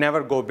 will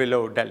never go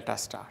below delta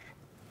star.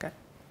 Okay?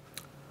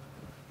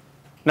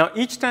 Now,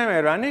 each time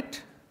I run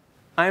it,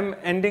 I'm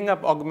ending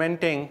up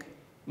augmenting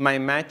my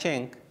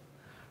matching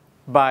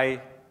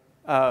by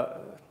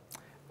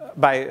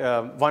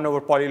 1 over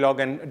polylog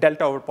n,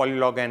 delta over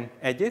polylog n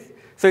edges.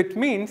 So it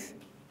means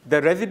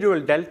the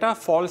residual delta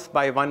falls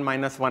by 1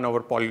 minus 1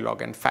 over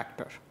polylog n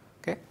factor.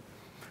 Okay?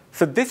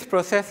 So this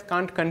process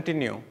can't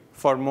continue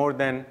for more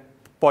than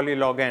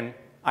polylog n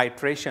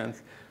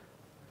iterations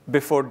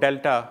before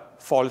delta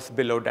falls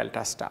below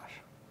delta star.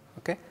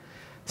 Okay?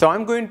 So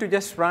I'm going to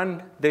just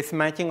run this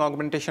matching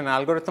augmentation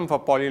algorithm for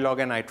polylog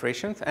n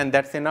iterations, and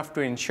that's enough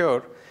to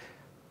ensure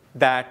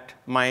that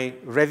my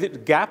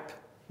gap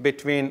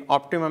between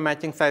optimum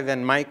matching size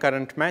and my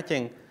current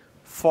matching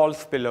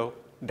falls below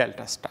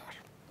delta star.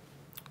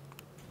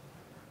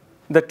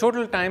 The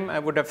total time I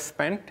would have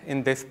spent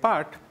in this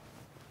part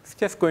is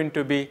just going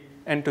to be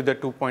n to the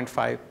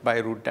 2.5 by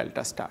root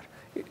delta star.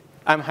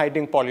 I'm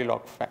hiding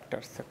polylog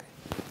factors. Okay.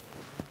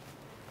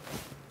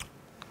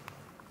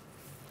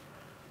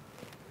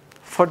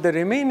 For the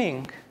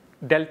remaining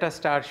delta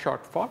star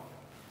shortfall,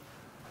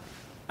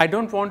 I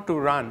don't want to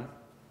run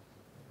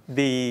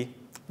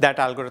that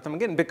algorithm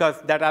again,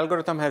 because that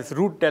algorithm has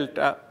root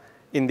delta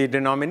in the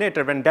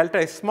denominator. When delta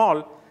is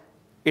small,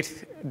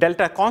 it's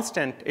delta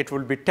constant, it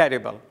will be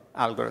terrible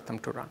algorithm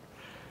to run.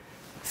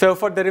 So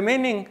for the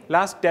remaining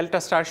last delta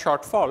star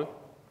shortfall,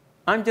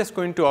 I'm just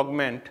going to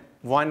augment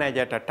one edge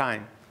at a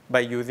time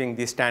by using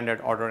the standard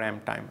order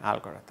M time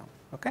algorithm.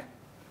 Okay?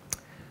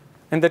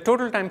 And the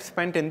total time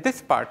spent in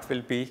this part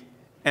will be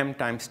M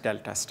times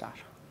delta star.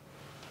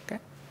 Okay?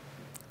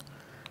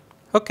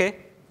 Okay.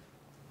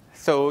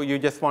 So you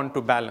just want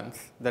to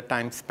balance the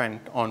time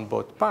spent on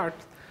both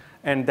parts,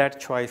 and that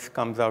choice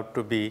comes out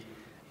to be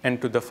n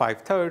to the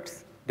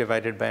 5/3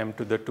 divided by m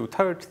to the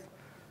 2/3.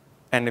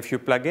 And if you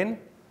plug in,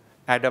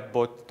 add up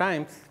both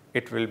times,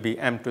 it will be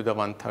m to the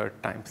 1/3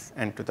 times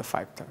n to the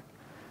 5/3,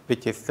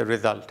 which is the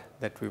result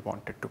that we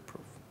wanted to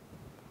prove.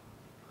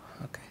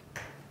 Okay.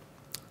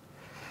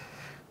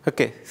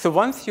 Okay, so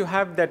once you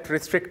have that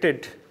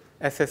restricted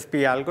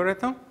SSP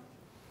algorithm,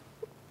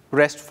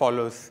 rest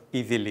follows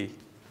easily.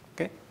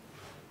 Okay.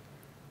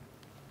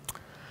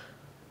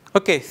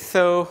 Okay,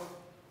 so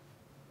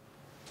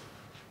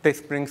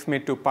this brings me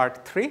to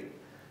part 3,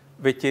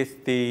 which is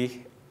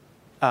the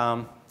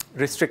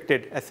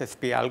restricted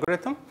SSP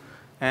algorithm.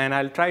 And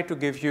I'll try to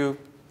give you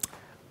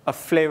a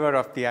flavor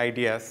of the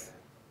ideas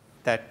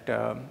that,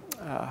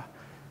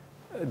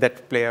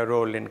 that play a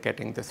role in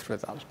getting this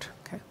result.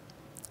 Okay.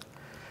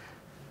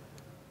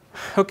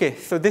 Okay,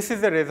 so this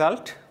is the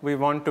result we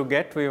want to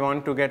get. We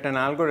want to get an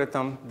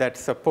algorithm that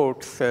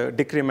supports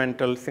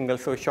decremental single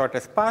source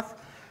shortest path,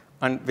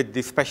 and with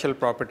the special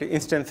property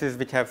instances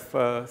which have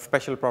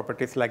special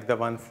properties like the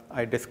ones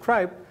I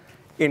described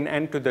in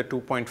n to the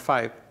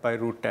 2.5 by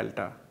root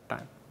delta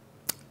time.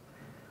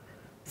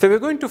 So we're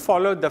going to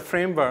follow the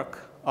framework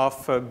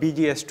of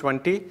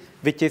BGS20,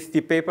 which is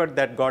the paper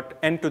that got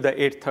n to the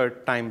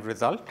 8/3 time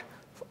result.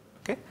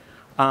 Okay.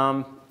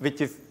 which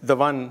is the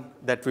one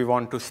that we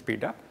want to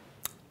speed up.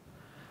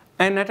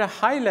 And at a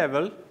high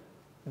level,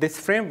 this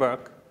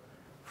framework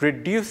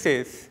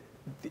reduces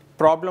the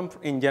problem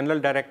in general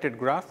directed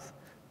graphs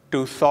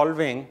to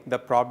solving the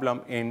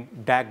problem in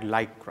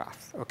DAG-like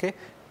graphs, okay?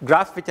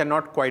 Graphs which are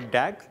not quite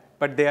DAGs,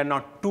 but they are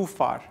not too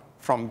far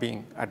from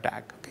being a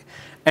DAG, okay?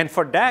 And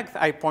for DAGs,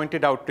 I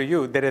pointed out to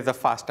you, there is a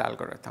fast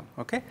algorithm,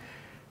 okay?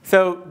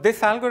 So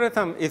this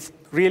algorithm is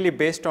really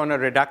based on a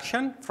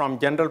reduction from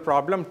general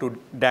problem to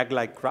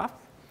DAG-like graph.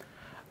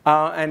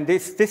 And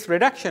this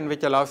reduction,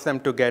 which allows them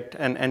to get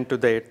an n to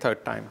the 8th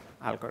third time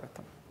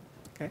algorithm,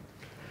 okay?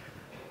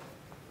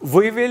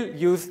 We will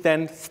use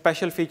then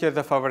special features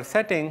of our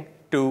setting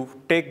to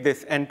take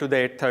this n to the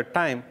 8th third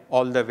time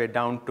all the way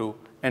down to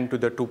n to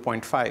the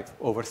 2.5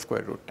 over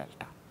square root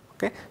delta,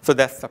 okay? So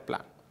that's the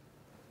plan.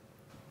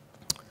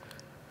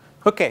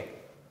 Okay,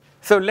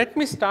 so let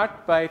me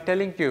start by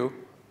telling you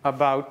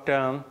about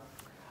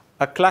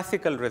a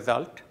classical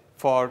result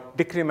for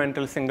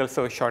decremental single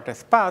source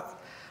shortest path,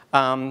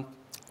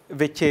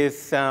 which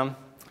is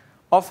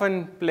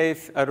often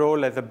plays a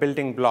role as a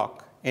building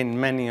block in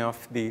many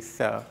of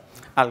these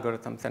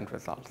algorithms and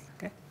results,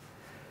 okay?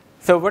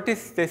 So what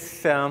is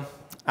this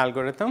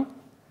algorithm?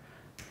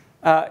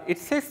 It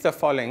says the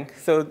following.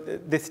 So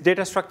this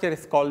data structure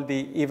is called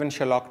the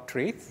even-Sherlock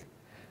trees.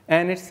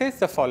 And it says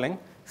the following.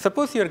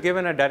 Suppose you're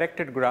given a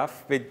directed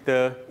graph with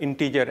the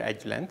integer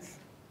edge length.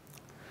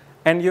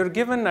 And you're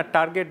given a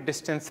target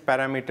distance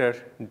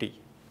parameter d.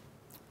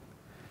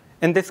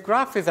 And this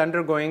graph is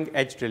undergoing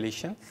edge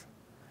deletions.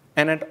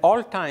 And at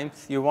all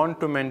times, you want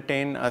to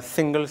maintain a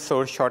single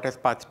source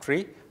shortest path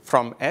tree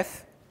from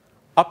S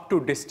up to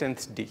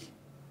distance d,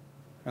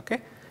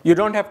 okay? You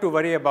don't have to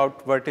worry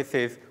about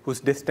vertices whose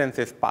distance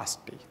is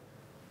past d.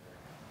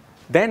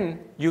 Then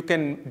you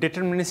can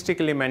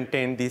deterministically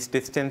maintain these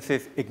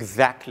distances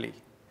exactly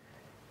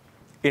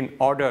in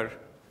order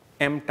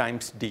m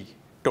times d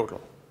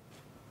total,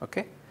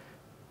 okay?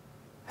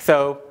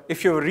 So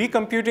if you're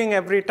recomputing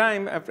every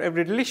time,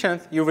 every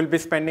deletion, you will be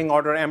spending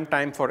order m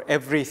time for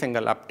every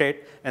single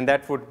update, and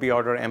that would be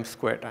order m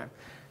squared time.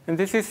 And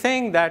this is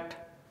saying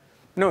that,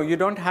 no, you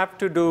don't have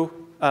to do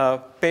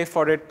pay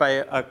for it by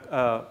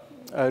a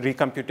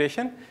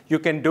recomputation. You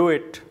can do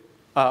it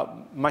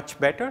much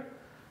better,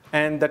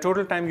 and the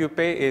total time you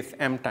pay is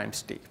m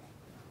times d.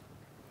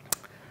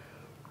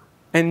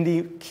 And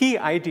the key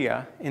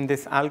idea in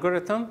this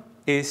algorithm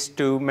is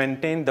to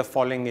maintain the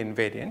following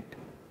invariant.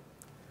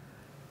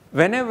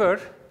 Whenever,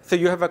 so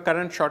you have a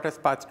current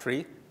shortest path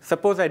tree.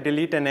 Suppose I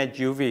delete an edge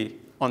uv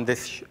on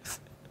this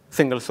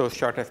single source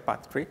shortest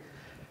path tree.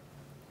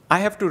 I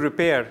have to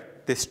repair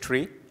this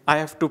tree. I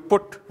have to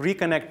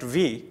reconnect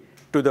v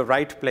to the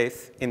right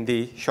place in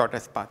the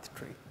shortest path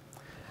tree.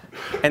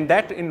 And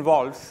that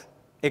involves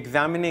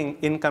examining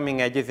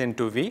incoming edges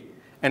into v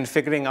and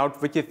figuring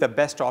out which is the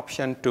best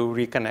option to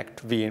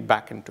reconnect v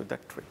back into the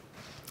tree.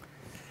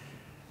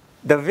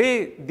 The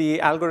way the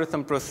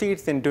algorithm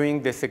proceeds in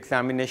doing this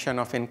examination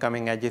of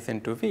incoming edges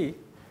into v,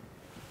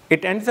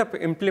 it ends up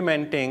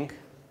maintaining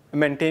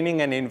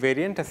an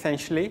invariant,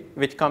 essentially,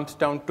 which comes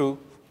down to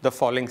the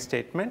following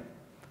statement.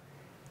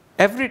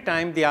 Every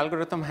time the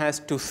algorithm has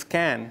to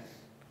scan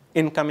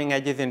incoming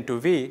edges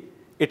into v,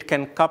 it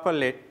can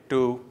couple it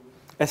to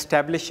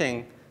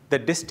establishing the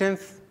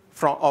distance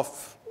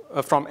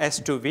from S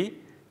to v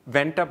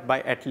went up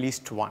by at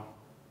least 1.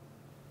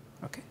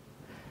 Okay?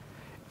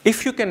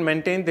 If you can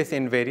maintain this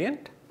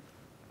invariant,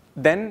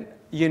 then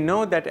you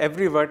know that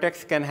every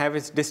vertex can have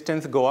its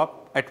distance go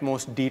up at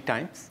most d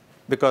times,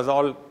 because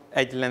all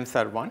edge lengths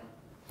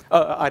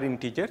are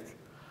integers.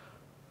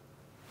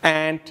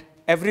 And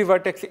every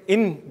vertex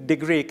in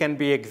degree can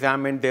be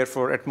examined,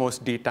 therefore, at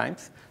most d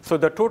times. So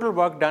the total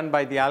work done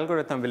by the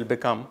algorithm will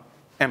become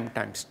m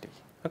times d.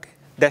 Okay?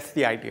 That's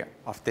the idea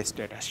of this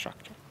data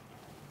structure.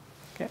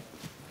 Okay?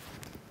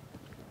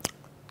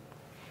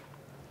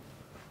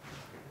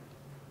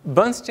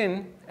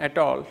 Bernstein et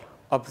al.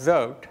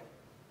 Observed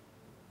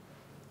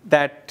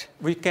that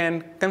we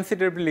can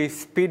considerably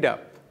speed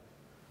up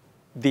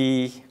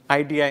the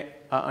idea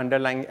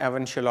underlying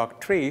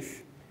Evans-Sherlock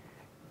trees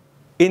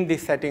in the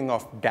setting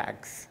of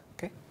DAGs,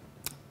 okay?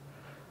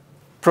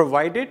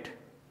 Provided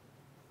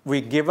we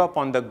give up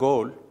on the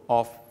goal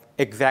of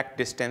exact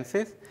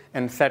distances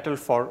and settle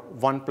for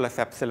 1 plus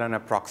epsilon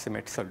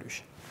approximate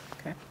solution,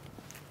 okay?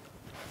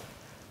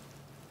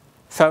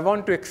 So I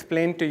want to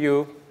explain to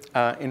you,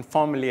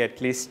 informally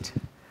at least,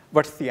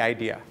 what's the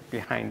idea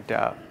behind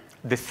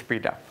this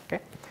speed up,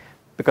 okay?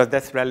 Because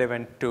that's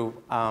relevant to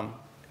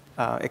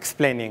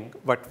explaining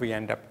what we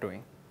end up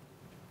doing.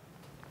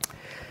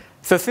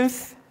 So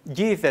since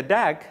G is a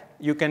DAG,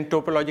 you can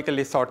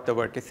topologically sort the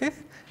vertices.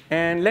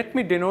 And let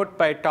me denote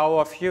by tau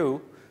of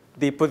u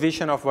the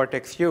position of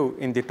vertex u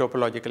in the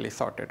topologically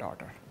sorted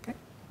order. Okay?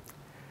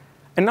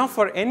 And now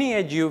for any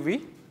edge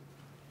uv,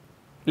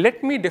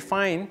 let me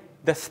define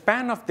the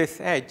span of this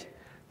edge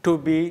to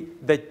be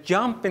the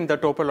jump in the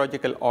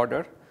topological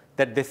order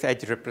that this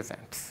edge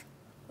represents.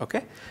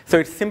 Okay? So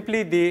it's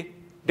simply the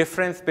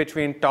difference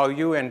between tau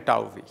u and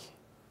tau v.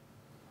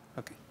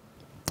 Okay?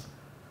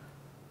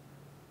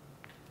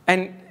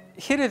 And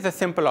here is a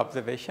simple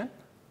observation.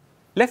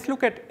 Let's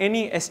look at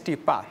any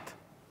ST path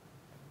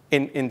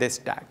in this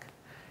DAG.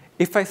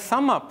 If I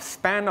sum up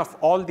span of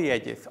all the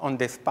edges on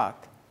this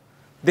path,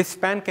 this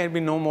span can be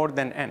no more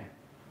than n,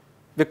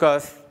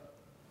 because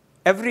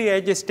every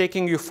edge is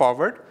taking you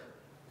forward,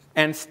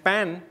 and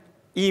span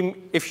E,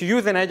 if you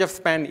use an edge of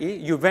span E,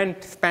 you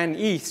went span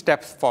E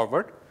steps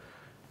forward.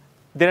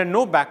 There are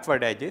no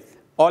backward edges.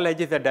 All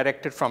edges are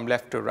directed from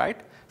left to right.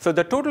 So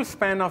the total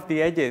span of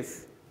the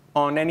edges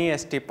on any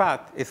ST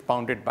path is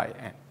bounded by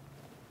n.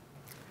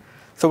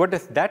 So what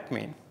does that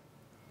mean?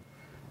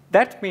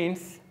 That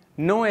means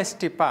no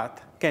ST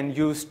path can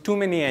use too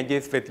many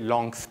edges with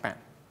long span.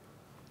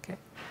 Okay?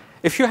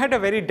 If you had a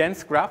very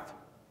dense graph,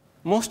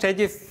 most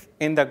edges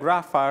in the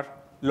graph are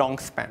long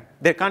span.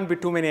 There can't be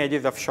too many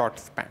edges of short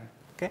span.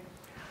 Okay?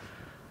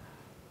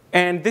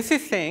 And this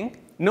is saying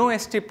no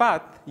ST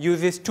path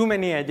uses too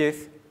many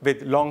edges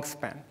with long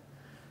span.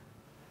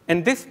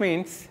 And this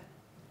means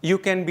you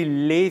can be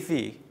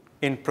lazy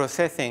in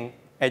processing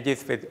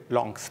edges with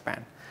long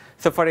span.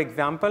 So for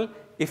example,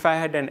 if I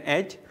had an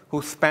edge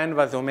whose span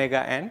was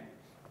omega n,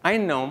 I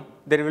know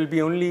there will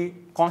be only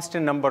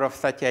constant number of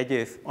such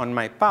edges on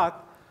my path.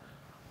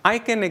 I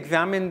can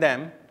examine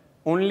them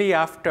only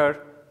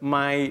after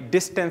my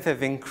distance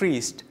has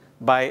increased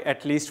by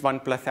at least 1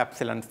 plus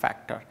epsilon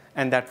factor,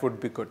 and that would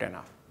be good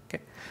enough.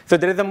 Okay? So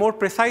there is a more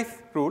precise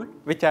rule,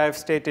 which I have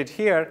stated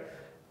here.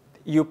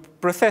 You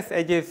process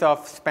edges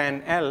of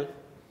span L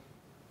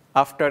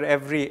after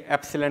every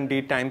epsilon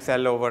d times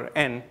L over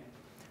n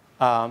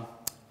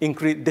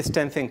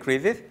distance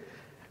increases.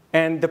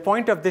 And the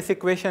point of this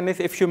equation is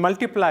if you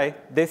multiply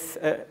this,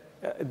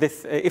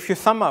 if you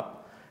sum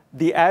up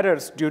the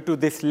errors due to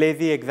this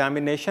lazy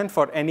examination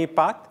for any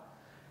path,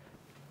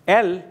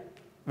 L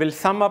will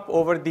sum up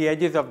over the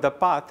edges of the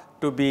path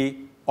to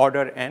be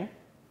order n.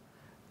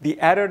 The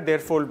error,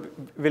 therefore,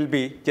 will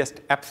be just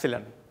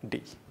epsilon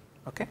d.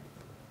 Okay?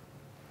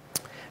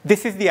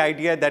 This is the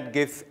idea that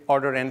gives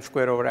order n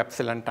square over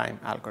epsilon time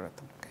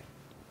algorithm. Okay?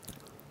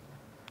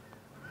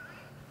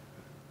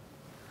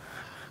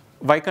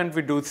 Why can't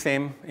we do the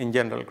same in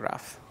general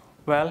graphs?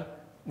 Well,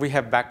 we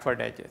have backward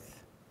edges.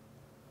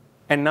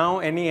 And now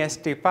any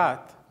ST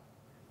path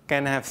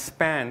can have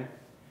span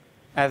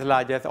as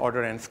large as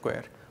order n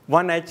square.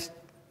 One edge,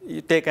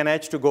 you take an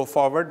edge to go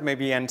forward,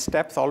 maybe n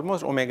steps,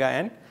 almost omega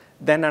n.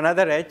 Then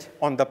another edge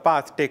on the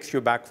path takes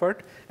you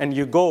backward, and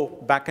you go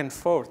back and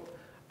forth,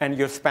 and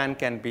your span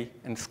can be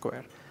n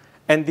square.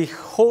 And the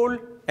whole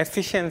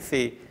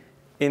efficiency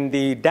in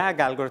the DAG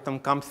algorithm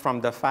comes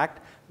from the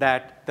fact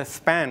that the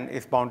span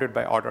is bounded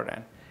by order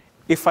n.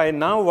 If I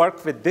now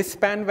work with this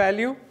span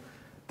value,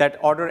 that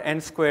order n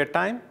square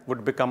time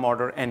would become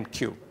order n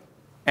cube,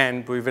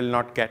 and we will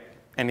not get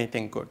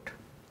anything good.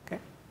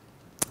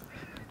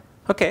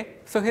 Okay,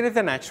 so here is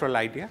a natural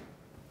idea.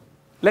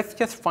 Let's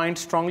just find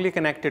strongly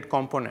connected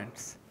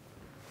components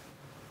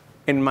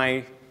in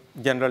my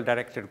general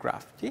directed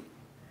graph. G.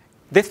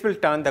 This will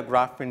turn the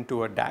graph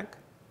into a DAG.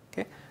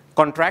 Okay?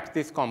 Contract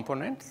these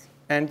components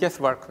and just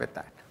work with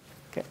that.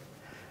 Okay?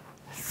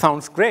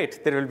 Sounds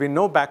great. There will be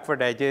no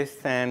backward edges,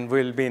 and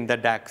we'll be in the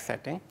DAG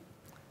setting.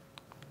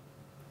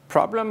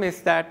 Problem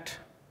is that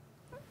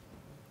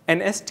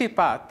an ST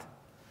path,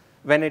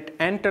 when it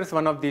enters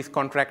one of these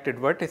contracted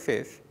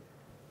vertices,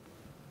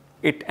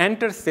 it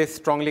enters this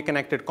strongly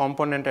connected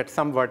component at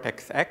some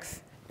vertex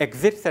x,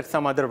 exits at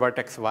some other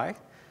vertex y.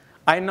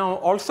 I now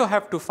also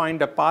have to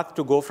find a path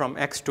to go from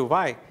x to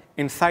y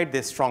inside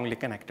this strongly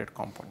connected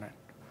component.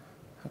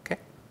 Okay?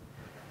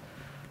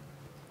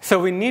 So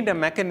we need a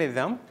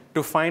mechanism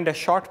to find a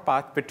short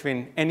path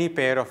between any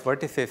pair of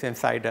vertices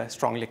inside a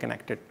strongly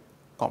connected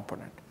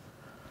component.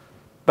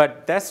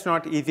 But that's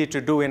not easy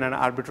to do in an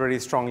arbitrary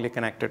strongly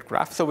connected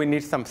graph, so we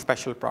need some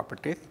special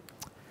properties.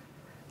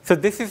 So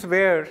this is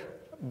where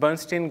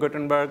Bernstein,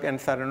 Gutenberg, and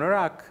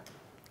Saranurak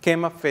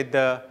came up with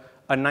a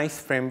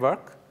nice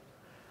framework.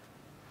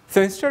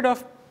 So instead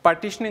of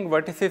partitioning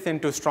vertices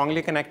into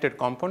strongly connected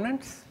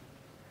components,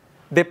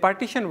 they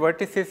partition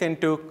vertices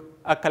into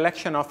a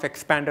collection of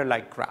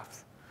expander-like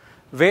graphs,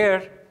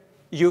 where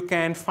you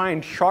can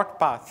find short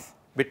paths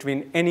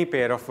between any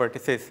pair of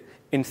vertices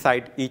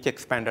inside each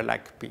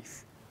expander-like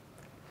piece.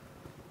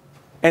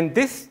 And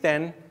this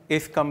then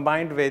is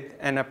combined with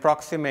an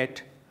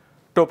approximate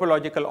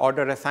topological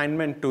order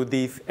assignment to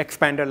these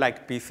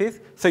expander-like pieces.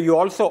 So you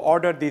also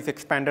order these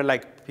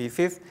expander-like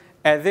pieces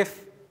as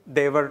if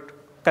they were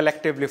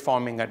collectively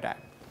forming a DAG.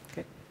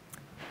 Okay?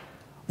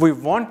 We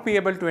won't be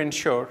able to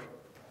ensure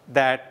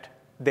that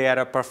they are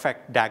a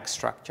perfect DAG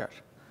structure.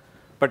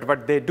 But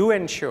what they do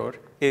ensure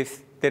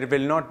is there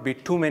will not be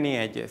too many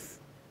edges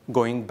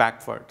going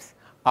backwards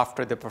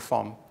after they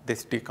perform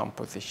this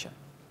decomposition.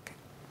 Okay?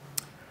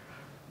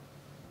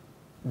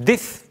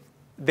 This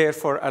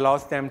therefore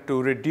allows them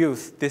to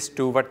reduce this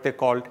to what they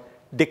called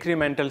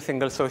decremental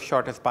single source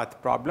shortest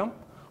path problem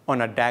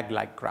on a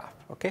DAG-like graph.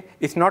 Okay?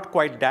 It's not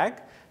quite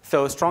DAG.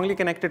 So strongly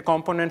connected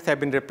components have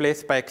been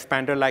replaced by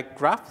expander-like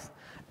graphs,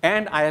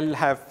 and I'll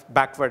have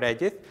backward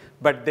edges,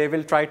 but they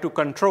will try to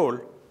control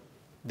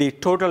the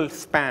total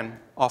span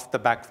of the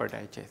backward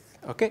edges,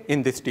 okay,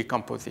 in this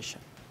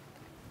decomposition.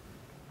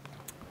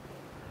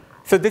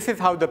 So this is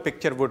how the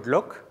picture would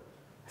look.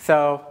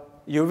 So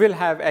you will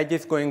have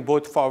edges going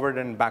both forward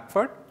and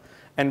backward.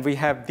 And we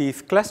have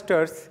these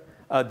clusters,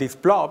 these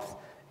blobs,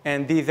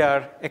 and these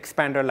are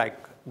expander-like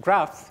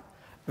graphs,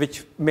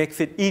 which makes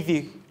it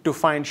easy to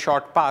find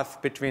short paths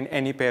between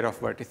any pair of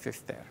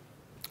vertices there.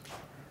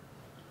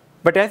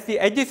 But as the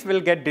edges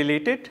will get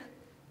deleted,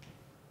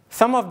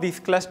 some of these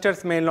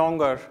clusters may no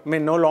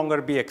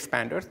longer be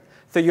expanders.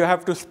 So you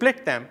have to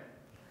split them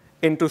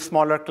into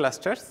smaller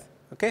clusters.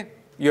 Okay?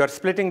 You are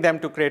splitting them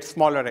to create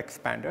smaller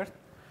expanders.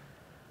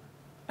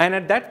 And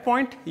at that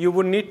point, you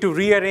would need to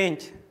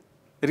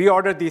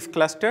reorder these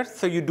clusters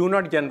so you do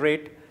not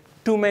generate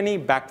too many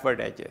backward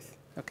edges.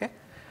 Okay?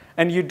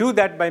 And you do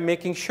that by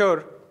making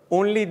sure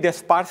only the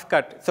sparse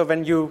cut. So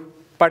when you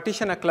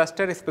partition a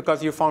cluster, it's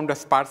because you found a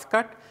sparse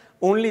cut.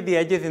 Only the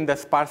edges in the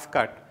sparse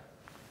cut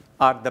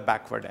are the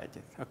backward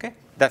edges. Okay?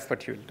 That's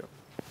what you'll do.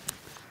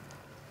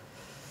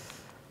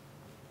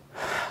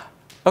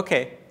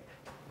 Okay.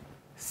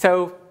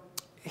 So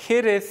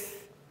here is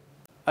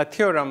a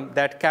theorem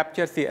that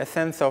captures the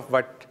essence of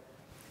what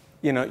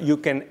you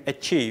can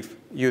achieve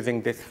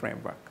using this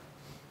framework.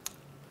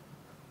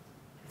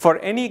 For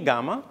any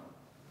gamma,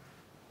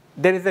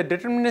 there is a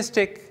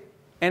deterministic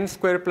n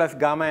squared plus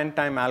gamma n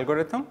time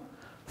algorithm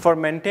for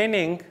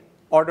maintaining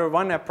order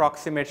 1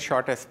 approximate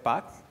shortest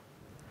path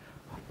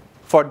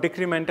for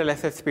decremental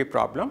SSP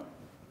problem,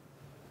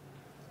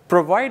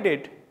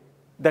 provided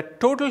the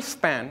total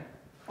span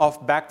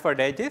of backward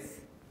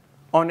edges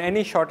on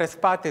any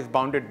shortest path is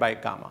bounded by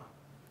gamma.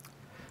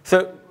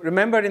 So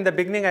remember, in the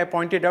beginning, I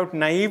pointed out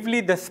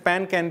naively the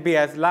span can be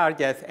as large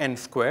as n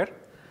squared.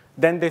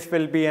 Then this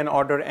will be an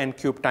order n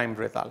cube time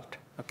result.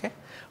 Okay?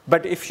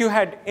 But if you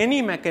had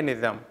any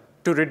mechanism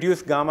to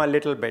reduce gamma a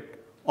little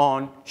bit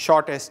on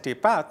short ST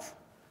paths,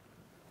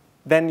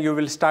 then you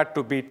will start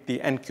to beat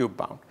the n cube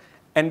bound.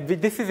 And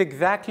this is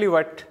exactly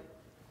what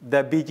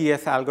the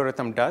BGS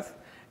algorithm does.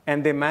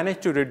 And they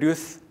manage to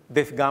reduce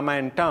this gamma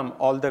n term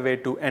all the way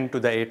to n to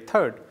the 8th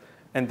third.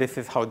 And this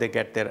is how they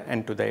get their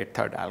n to the 8th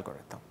third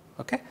algorithm.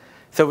 Okay?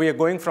 So we are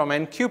going from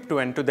n cubed to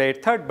n to the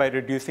 8th third by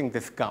reducing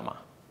this gamma.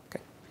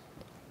 Okay.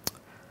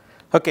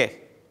 Okay.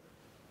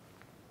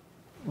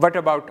 What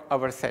about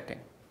our setting?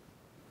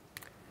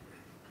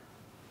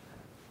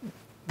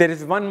 There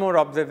is one more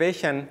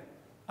observation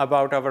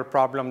about our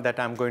problem that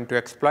I'm going to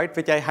exploit,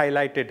 which I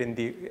highlighted in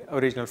the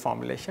original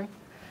formulation.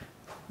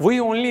 We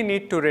only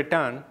need to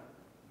return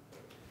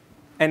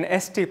an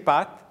ST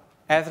path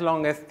as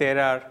long as there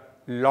are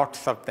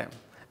lots of them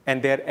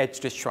and they are edge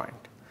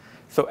disjoint.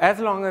 So as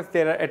long as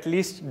there are at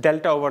least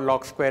delta over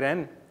log square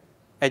n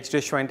edge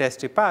disjoint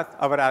ST path,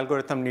 our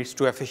algorithm needs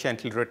to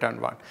efficiently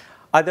return one.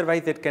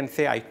 Otherwise, it can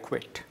say, I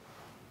quit.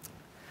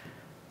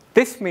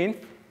 This means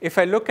if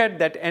I look at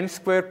that n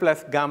squared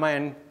plus gamma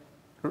n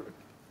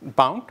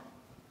bound,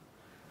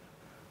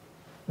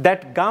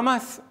 that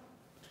gamma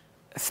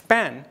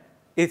span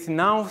is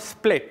now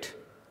split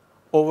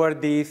over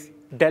these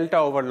delta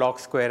over log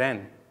square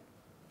n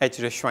edge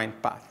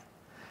disjoint path.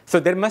 So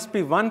there must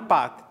be one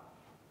path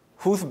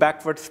whose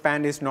backward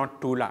span is not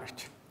too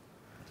large.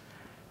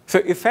 So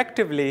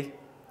effectively,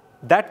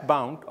 that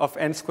bound of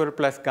n squared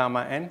plus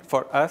gamma n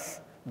for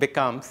us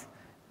becomes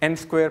n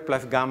squared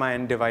plus gamma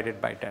n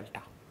divided by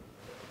delta.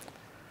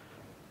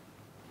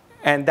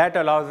 And that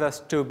allows us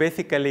to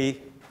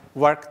basically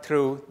work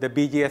through the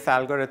BGS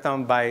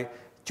algorithm by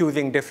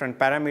choosing different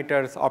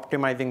parameters,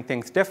 optimizing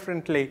things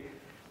differently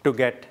to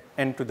get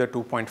n to the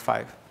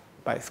 2.5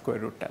 by square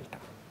root delta.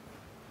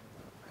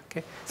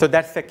 Okay? So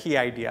that's the key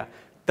idea.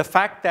 The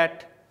fact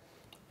that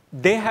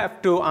they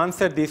have to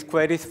answer these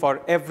queries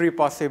for every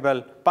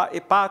possible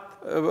path,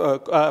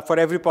 for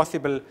every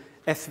possible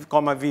S,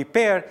 V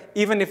pair,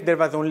 even if there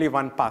was only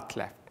one path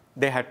left.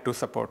 They had to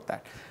support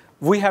that.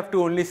 We have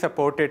to only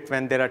support it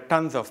when there are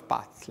tons of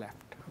paths left.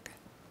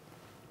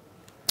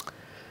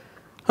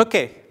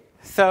 Okay,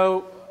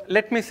 so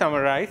let me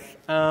summarize.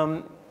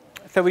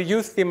 So we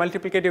use the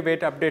multiplicative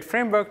weight update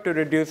framework to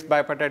reduce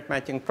bipartite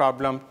matching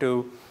problem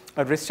to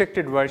a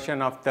restricted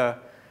version of the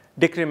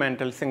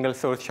decremental single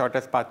source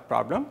shortest path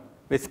problem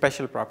with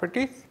special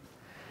properties.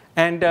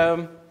 And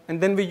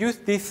then we use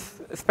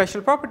these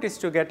special properties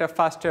to get a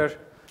faster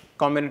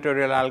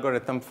combinatorial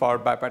algorithm for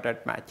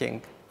bipartite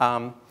matching,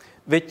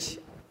 which,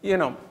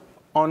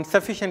 on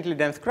sufficiently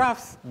dense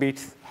graphs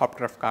beats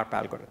Hopcroft-Karp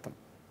algorithm.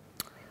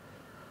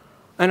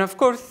 And of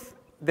course,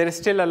 there is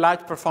still a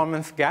large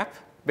performance gap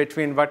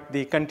between what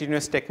the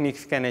continuous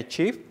techniques can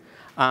achieve.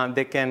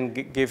 They can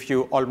give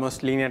you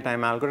almost linear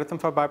time algorithm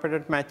for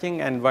bipartite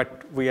matching and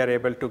what we are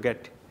able to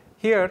get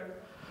here.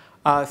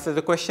 So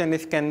the question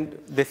is, can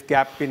this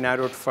gap be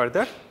narrowed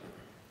further?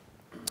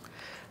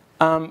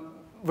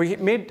 We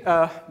made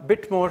a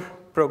bit more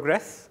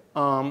progress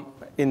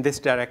in this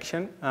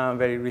direction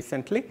very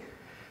recently.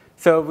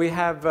 So we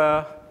have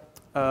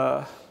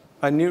a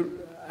new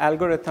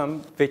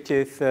algorithm, which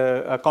is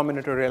a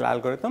combinatorial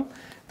algorithm,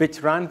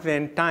 which runs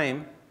in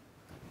time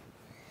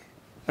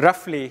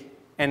roughly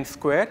n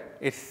square.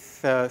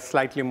 It's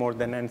slightly more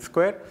than n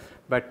square,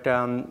 but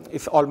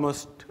it's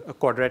almost a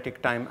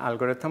quadratic time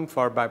algorithm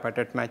for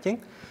bipartite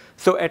matching.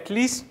 So at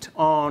least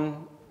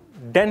on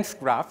dense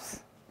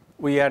graphs,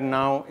 we are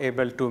now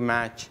able to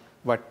match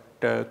what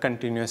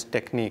continuous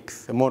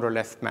techniques, more or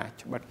less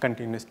match what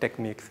continuous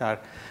techniques are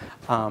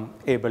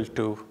able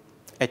to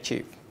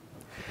achieve.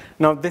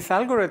 Now, this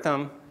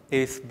algorithm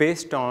is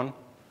based on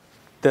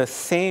the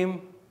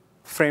same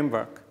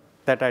framework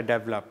that I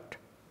developed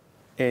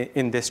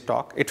in this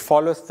talk. It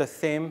follows the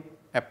same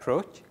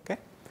approach, okay?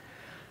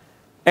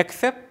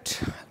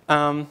 Except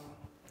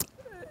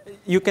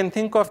you can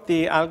think of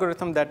the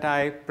algorithm that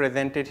I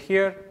presented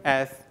here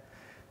as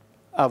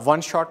a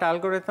one-shot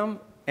algorithm,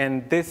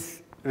 and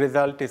this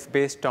result is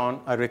based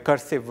on a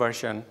recursive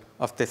version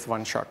of this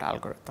one-shot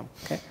algorithm,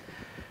 okay?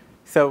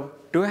 So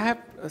do I have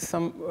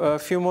a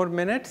few more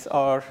minutes,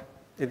 or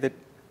is it,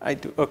 I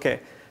do, okay.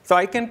 So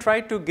I can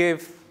try to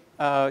give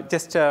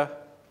just a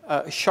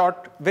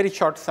short, very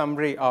short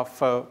summary of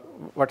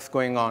what's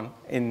going on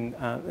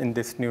in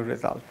this new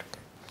result.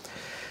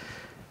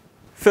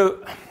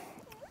 So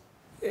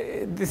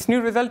this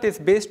new result is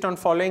based on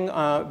following,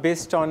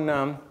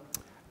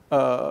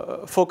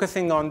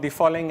 focusing on the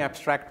following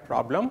abstract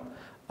problem,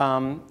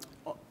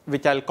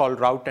 which I'll call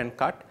route and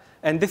cut.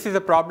 And this is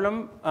a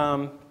problem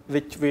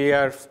which we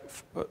are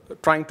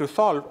trying to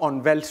solve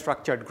on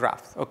well-structured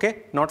graphs,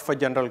 okay? Not for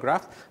general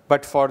graphs,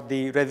 but for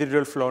the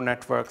residual flow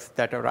networks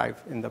that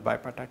arrive in the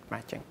bipartite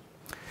matching.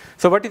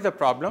 So what is the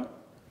problem?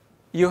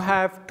 You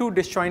have two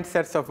disjoint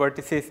sets of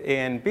vertices A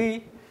and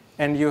B,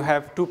 and you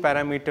have two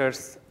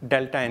parameters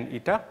delta and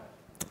eta.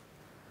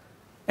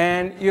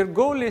 And your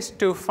goal is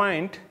to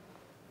find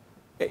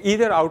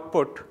either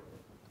output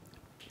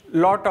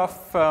lot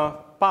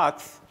of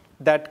paths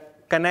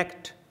that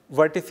connect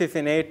vertices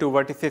in A to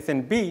vertices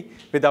in B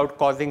without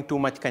causing too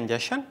much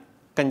congestion.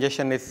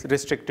 Congestion is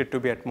restricted to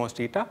be at most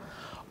eta.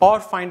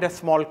 Or find a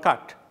small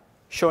cut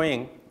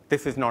showing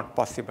this is not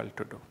possible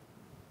to do.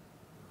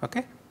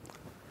 Okay?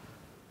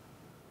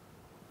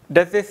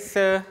 Does this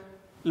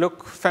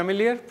look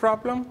familiar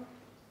problem?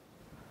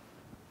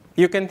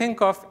 You can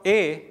think of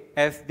A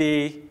as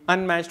the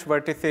unmatched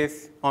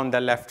vertices on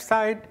the left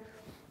side,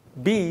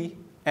 B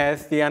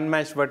as the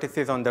unmatched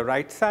vertices on the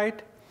right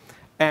side,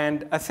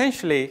 and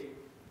essentially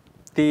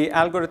the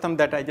algorithm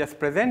that I just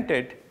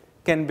presented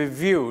can be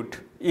viewed,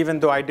 even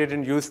though I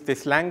didn't use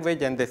this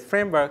language and this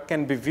framework,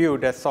 can be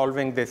viewed as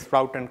solving this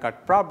route and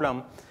cut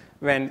problem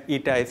when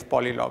eta is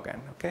polylog n.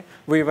 Okay?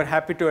 We were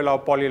happy to allow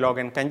polylog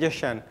n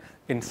congestion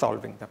in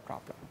solving the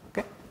problem.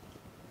 Okay?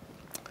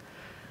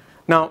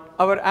 Now,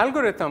 our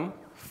algorithm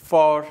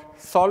for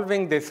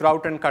solving this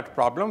route and cut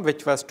problem,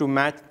 which was to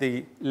match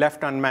the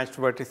left unmatched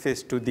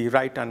vertices to the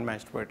right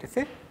unmatched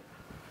vertices,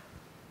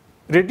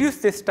 reduce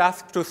this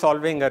task to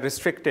solving a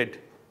restricted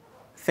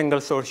single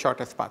source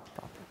shortest path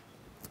problem.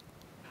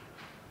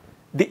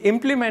 The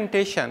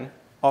implementation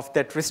of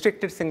that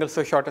restricted single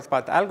source shortest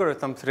path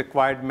algorithms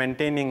required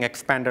maintaining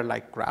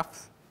expander-like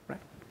graphs. Right?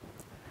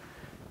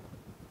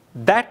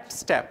 That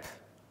step,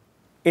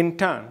 in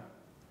turn,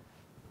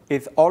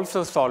 is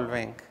also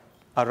solving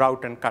a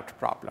route and cut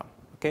problem.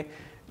 Okay?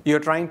 You're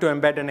trying to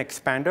embed an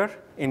expander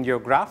in your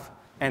graph,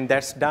 and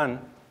that's done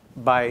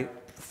by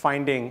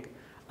finding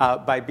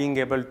by being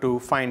able to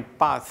find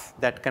paths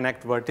that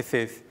connect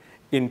vertices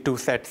in two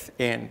sets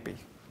A and B.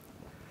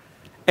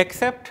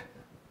 Except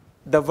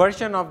the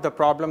version of the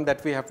problem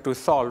that we have to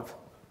solve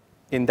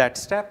in that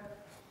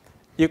step,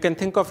 you can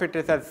think of it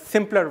as a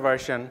simpler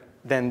version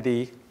than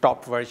the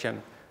top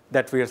version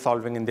that we are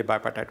solving in the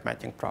bipartite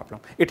matching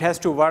problem. It has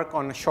to work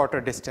on a shorter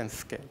distance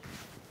scale.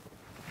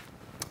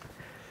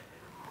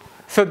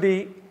 So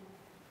the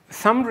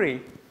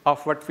summary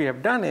of what we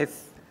have done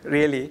is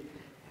really,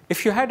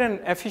 if you had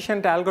an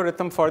efficient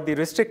algorithm for the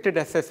restricted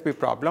SSP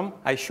problem,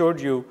 I showed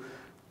you,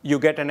 you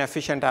get an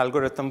efficient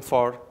algorithm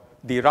for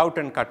the route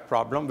and cut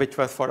problem, which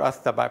was for us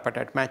the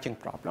bipartite matching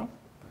problem.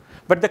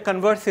 But the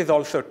converse is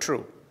also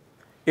true.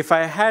 If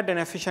I had an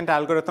efficient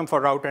algorithm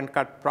for route and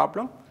cut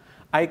problem,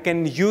 I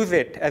can use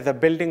it as a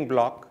building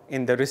block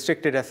in the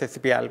restricted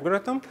SSP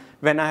algorithm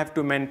when I have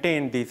to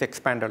maintain these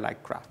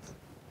expander-like graphs.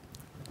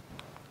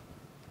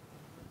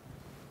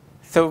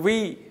 So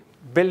we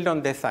build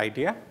on this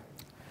idea.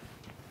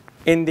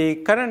 In the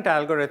current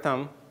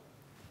algorithm,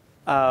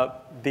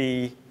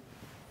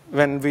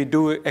 when we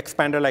do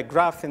expander-like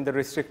graphs in the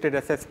restricted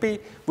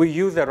SSP, we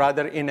use a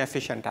rather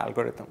inefficient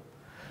algorithm.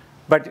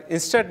 But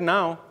instead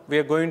now, we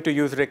are going to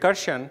use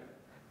recursion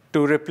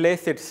to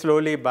replace it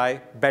slowly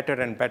by better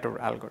and better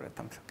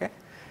algorithms. Okay?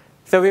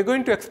 So we're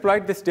going to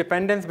exploit this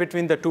dependence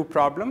between the two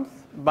problems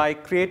by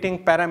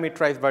creating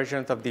parameterized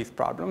versions of these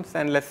problems.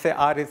 And let's say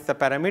R is the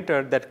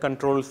parameter that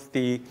controls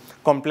the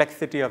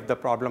complexity of the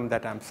problem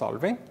that I'm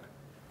solving.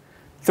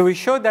 So we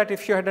show that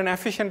if you had an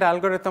efficient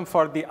algorithm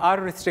for the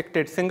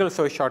R-restricted single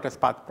source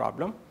shortest path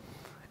problem,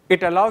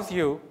 it allows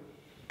you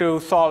to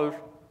solve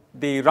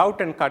the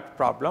route and cut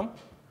problem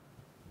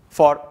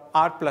for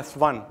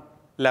R+1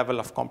 level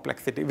of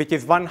complexity, which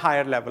is one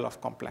higher level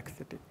of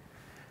complexity.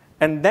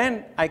 And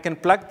then I can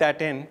plug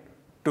that in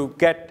to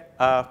get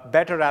a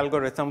better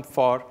algorithm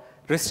for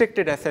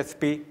restricted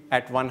SSP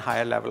at one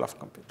higher level of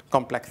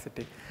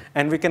complexity.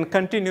 And we can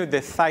continue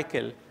this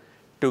cycle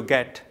to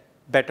get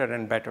better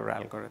and better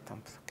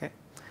algorithms. Okay?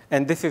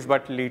 And this is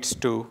what leads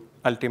to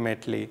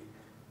ultimately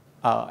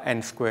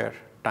n-square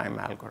time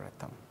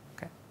algorithm.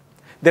 Okay?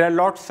 There are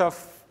lots of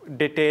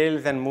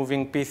details and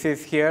moving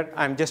pieces here.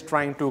 I'm just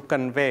trying to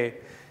convey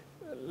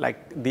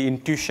like the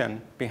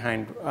intuition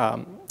behind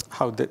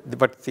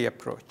what's the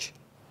approach.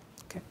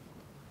 Okay.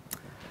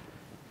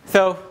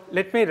 So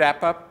let me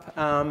wrap up.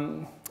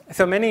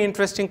 So many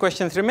interesting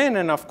questions remain,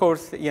 and of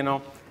course, we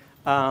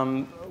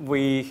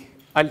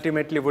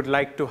ultimately would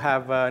like to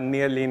have a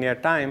near linear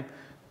time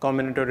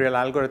combinatorial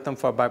algorithm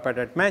for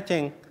bipartite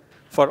matching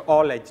for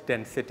all edge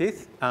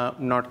densities,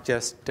 not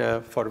just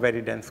for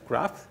very dense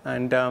graphs.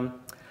 And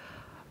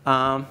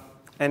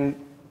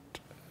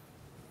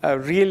a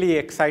really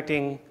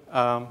exciting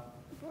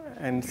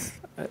and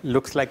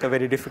looks like a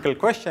very difficult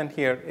question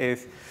here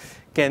is,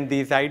 can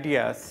these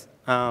ideas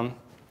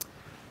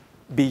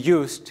be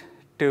used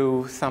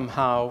to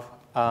somehow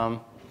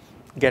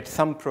get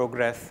some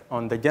progress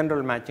on the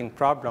general matching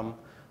problem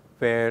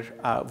where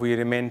we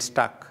remain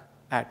stuck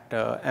at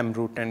m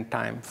root n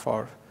time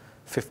for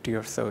 50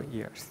 or so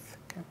years.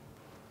 Okay.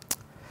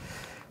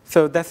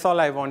 So that's all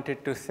I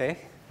wanted to say.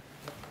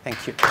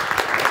 Thank you.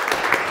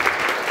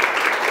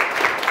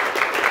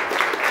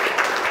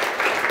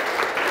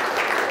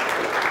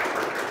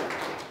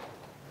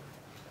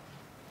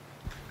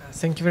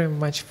 Thank you very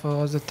much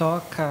for the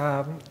talk.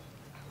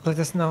 Let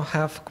us now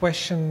have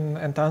question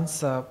and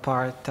answer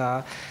part.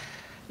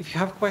 If you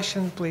have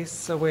question,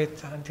 please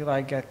wait until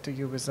I get to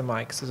you with the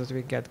mic so that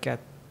we get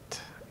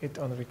it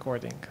on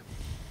recording.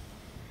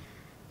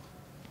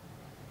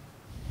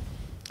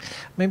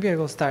 Maybe I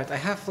will start. I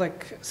have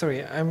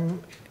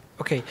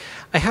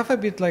I have a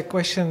bit like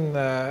question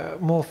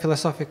more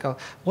philosophical.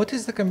 What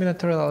is the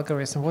combinatorial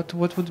algorithm?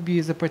 What would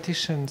be the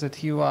partition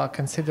that you are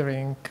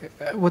considering?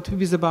 What would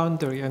be the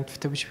boundary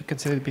to which we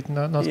consider it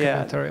not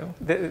combinatorial?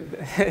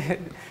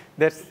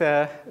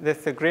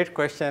 That's a great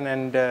question,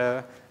 and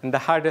the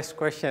hardest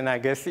question, I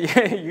guess,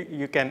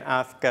 you can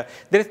ask.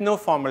 There is no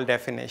formal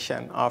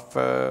definition of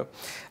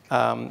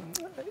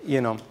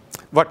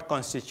what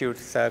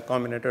constitutes a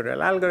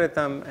combinatorial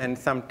algorithm, and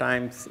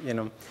sometimes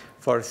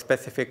for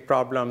specific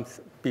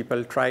problems,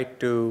 people try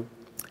to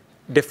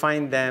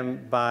define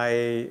them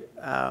by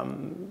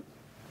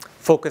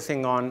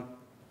focusing on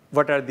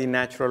what are the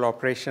natural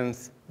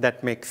operations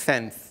that make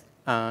sense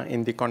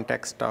in the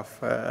context of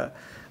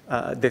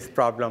this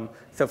problem.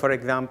 So for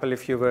example,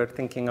 if you were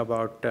thinking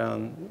about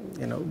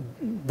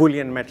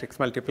Boolean matrix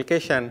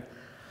multiplication,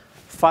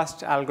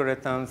 fast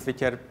algorithms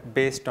which are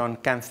based on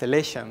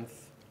cancellations,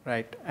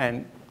 right?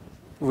 And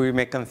we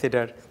may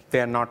consider they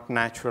are not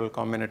natural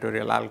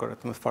combinatorial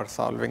algorithms for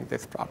solving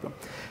this problem.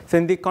 So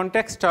in the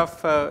context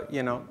of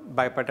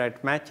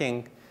bipartite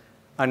matching,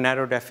 a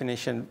narrow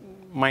definition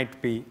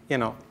might be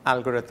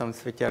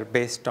algorithms which are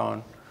based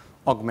on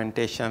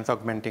augmentations,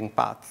 augmenting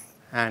paths,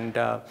 and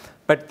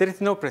but there is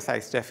no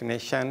precise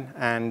definition,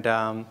 and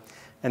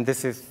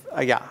this is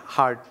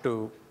hard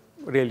to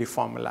really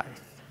formalize.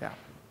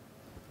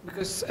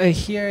 Because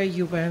here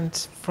you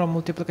went from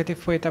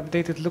multiplicative weight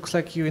update. It looks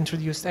like you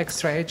introduced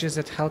extra edges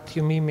that helped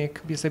you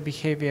mimic the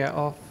behavior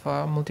of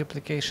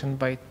multiplication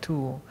by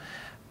 2.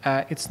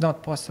 It's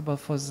not possible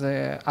for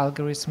the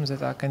algorithms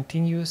that are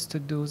continuous to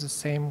do the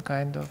same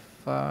kind of...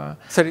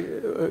 Sorry,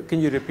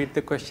 can you repeat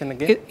the question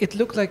again? It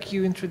looked like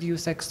you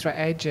introduced extra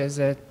edges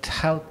that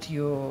helped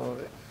you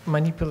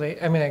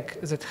manipulate,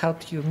 that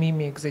helped you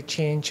mimic the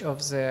change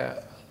of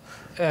the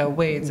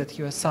weights that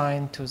you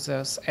assign to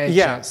those edges.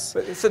 Yeah,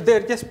 so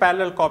they're just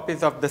parallel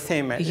copies of the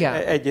same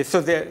edges.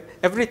 So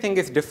everything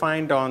is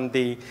defined on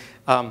the,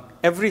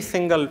 every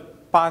single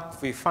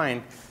path we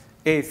find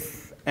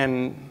is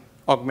an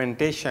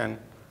augmentation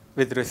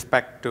with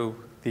respect to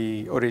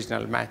the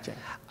original matching.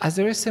 Are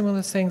there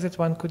similar things that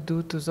one could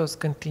do to those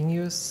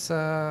continuous?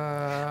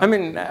 I'm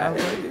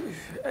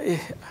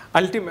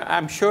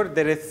sure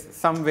there is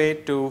some way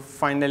to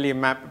finally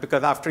map,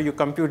 because after you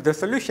compute the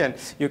solution,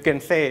 you can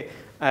say,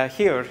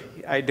 here,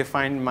 I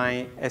defined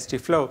my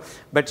ST flow.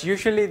 But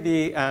usually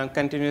the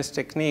continuous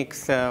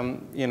techniques, they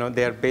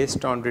are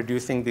based on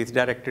reducing these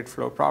directed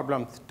flow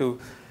problems to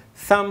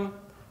some,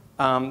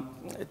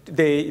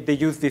 they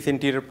use these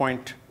interior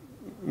point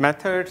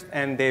methods,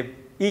 and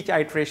each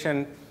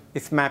iteration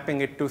is mapping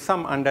it to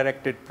some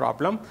undirected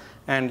problem,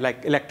 and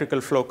like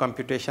electrical flow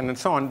computation and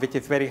so on, which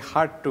is very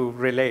hard to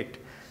relate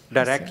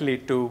directly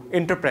to,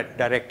 interpret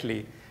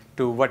directly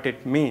to what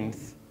it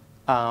means.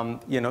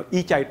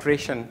 Each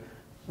iteration,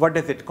 what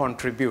does it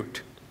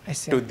contribute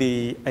to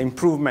the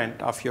improvement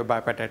of your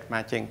bipartite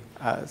matching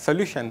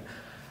solution?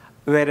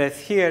 Whereas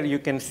here you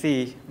can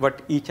see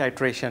what each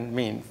iteration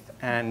means,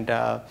 and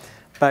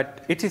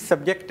but it is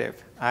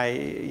subjective.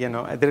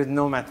 There is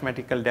no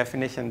mathematical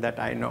definition that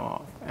I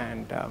know of,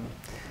 and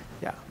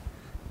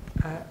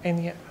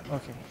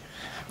okay,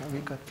 we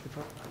got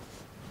people.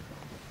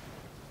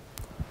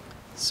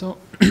 So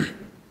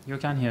You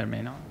can hear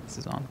me now. This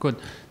is on. Good.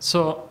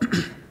 So,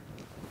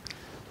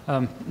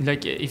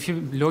 like if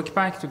you look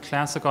back to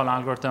classical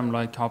algorithm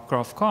like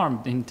Hopcroft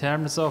Karp, in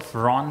terms of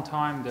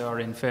runtime, they are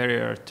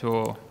inferior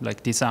to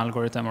like this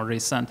algorithm or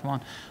recent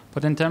one.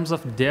 But in terms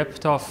of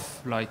depth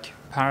of like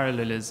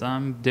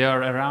parallelism, they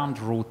are around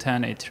root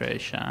 10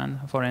 iteration,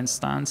 for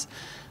instance.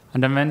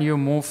 And then when you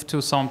move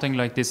to something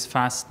like this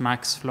fast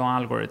max flow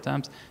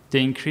algorithms,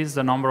 they increase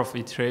the number of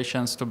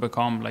iterations to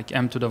become like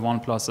m to the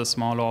 1 plus a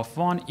small o of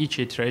 1. Each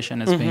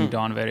iteration is being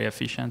done very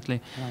efficiently.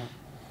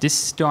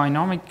 This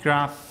dynamic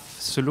graph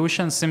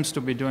solution seems to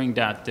be doing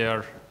that.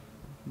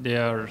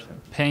 They're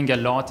paying a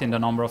lot in the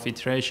number of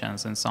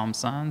iterations in some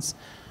sense,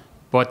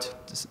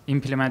 but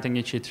implementing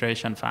each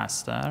iteration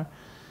faster.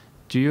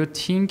 Do you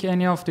think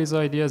any of these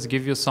ideas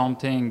give you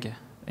something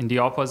in the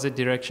opposite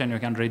direction? You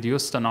can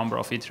reduce the number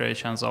of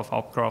iterations of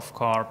Hopcroft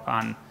Karp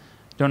and,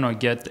 don't know,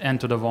 get n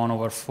to the 1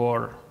 over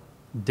 4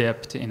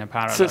 depth in a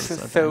parallel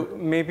setting. So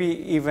maybe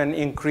even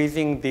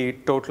increasing the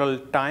total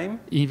time?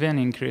 Even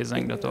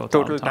increasing the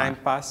total time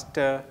passed?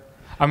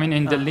 I mean,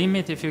 in the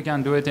limit, if you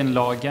can do it in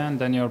log n,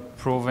 then you're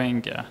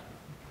proving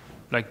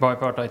like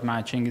bipartite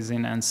matching is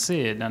in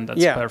NC, then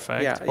that's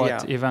perfect.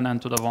 But even n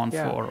to the 1,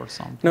 4 or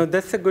something. No,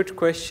 that's a good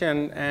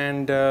question.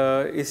 And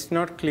it's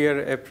not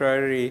clear a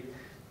priori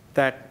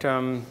that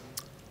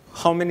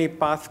how many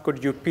paths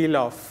could you peel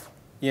off,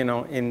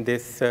 in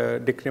this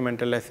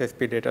decremental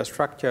SSP data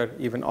structure,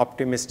 even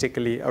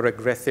optimistically or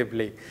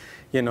aggressively,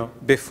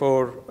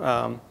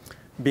 before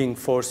being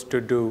forced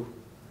to do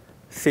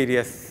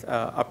serious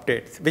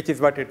updates, which is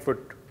what it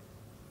would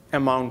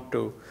amount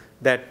to.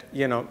 That,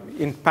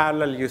 in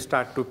parallel, you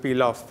start to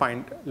peel off,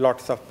 find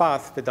lots of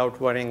paths without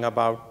worrying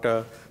about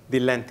the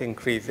length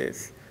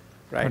increases.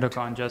 Right. Or the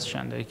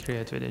congestion they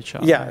create with each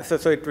other. Yeah,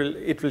 so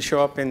it will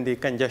show up in the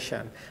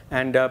congestion,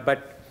 and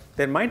but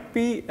there might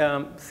be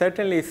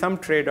certainly some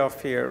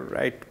trade-off here,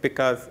 right?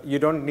 Because you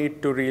don't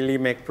need to really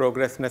make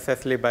progress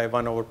necessarily by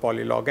 1 over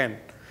polylog n.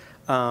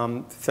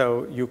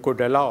 So you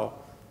could allow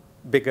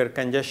bigger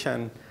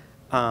congestion,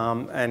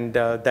 and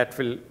that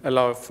will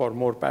allow for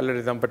more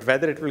parallelism. But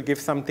whether it will give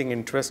something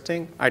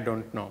interesting, I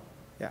don't know.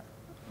 Yeah.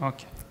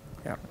 Okay.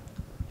 Yeah.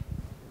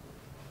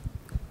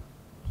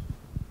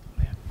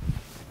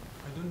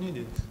 Need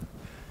it.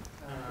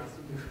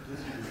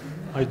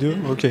 I do?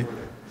 Okay.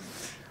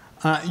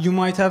 You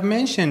might have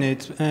mentioned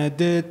it.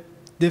 The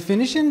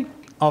definition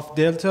of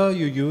delta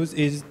you use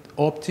is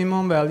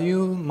optimum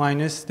value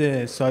minus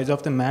the size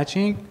of the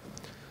matching.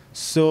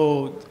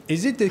 So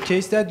is it the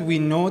case that we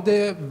know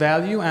the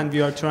value and we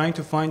are trying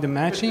to find the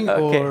matching?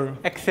 Okay. Or?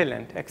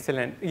 Excellent,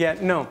 excellent. Yeah,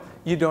 no,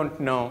 you don't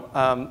know.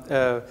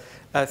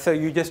 So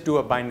you just do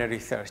a binary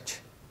search.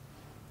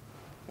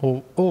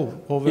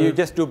 You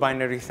just do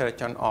binary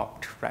search on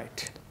opt,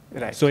 right?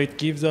 Right. So it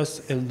gives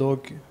us a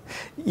log.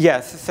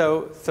 Yes.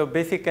 So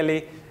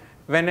basically,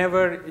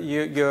 whenever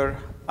your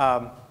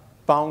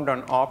bound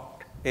on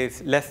opt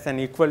is less than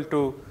equal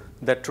to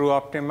the true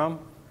optimum,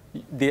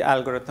 the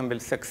algorithm will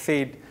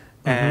succeed,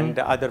 and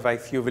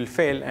otherwise you will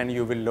fail and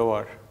you will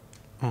lower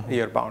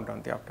your bound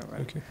on the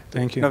optimum. Okay.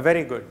 Thank you. No,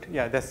 very good.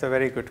 Yeah, that's a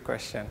very good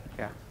question.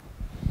 Yeah.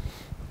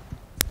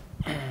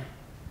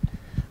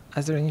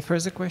 Are there any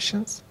further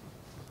questions?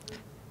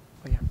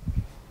 Oh, yeah.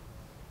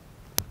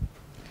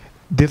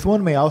 This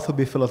one may also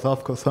be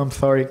philosophical, so I'm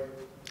sorry.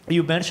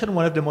 You mentioned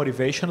one of the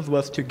motivations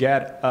was to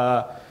get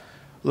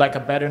like a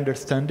better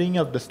understanding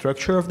of the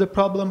structure of the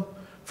problem.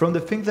 From the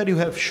things that you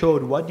have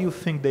showed, what do you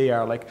think they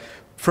are? Like,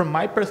 from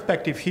my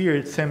perspective here,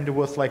 it seemed it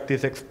was like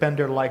this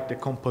expander-like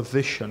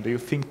decomposition. Do you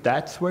think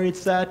that's where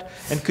it's at?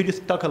 And could you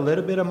talk a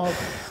little bit about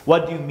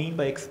what do you mean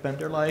by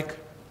expander-like?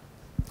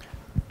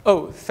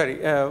 Oh, sorry.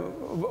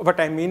 What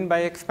I mean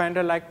by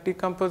expander-like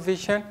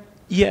decomposition?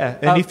 Yeah,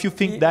 and if you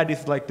think that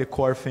is like the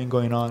core thing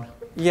going on.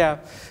 Yeah.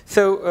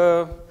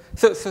 So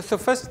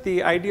first,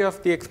 the idea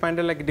of the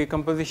expander-like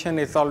decomposition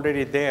is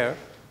already there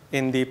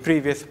in the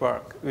previous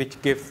work,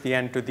 which gives the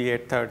n to the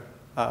 8/3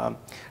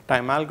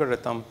 time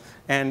algorithm.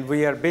 And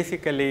we are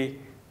basically,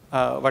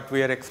 what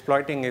we are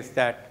exploiting is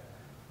that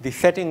the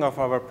setting of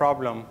our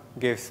problem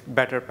gives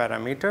better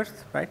parameters,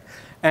 right?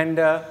 And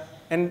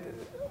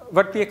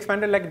what the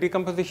expander-like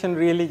decomposition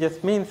really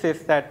just means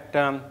is that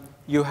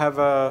you have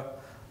a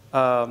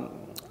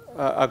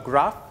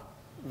graph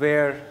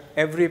where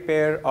every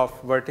pair of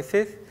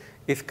vertices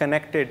is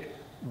connected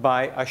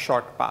by a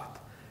short path.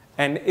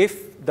 And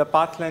if the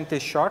path length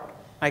is short,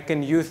 I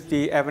can use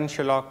the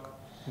Evans-Sherlock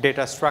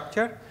data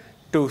structure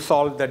to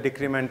solve the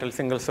decremental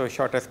single source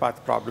shortest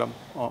path problem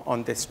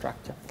on this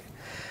structure. Okay.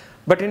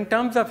 But in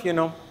terms of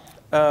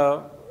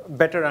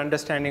better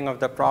understanding of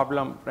the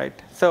problem,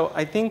 right? So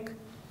I think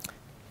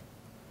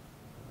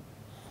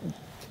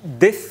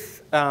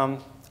this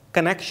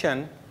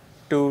connection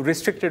to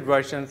restricted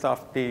versions of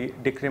the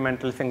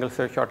decremental single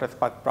source shortest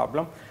path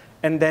problem,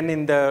 and then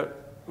in the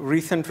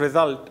recent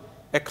result,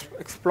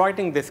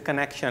 exploiting this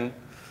connection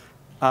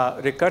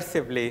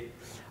recursively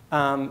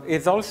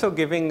is also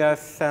giving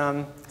us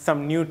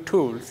some new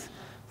tools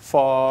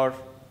for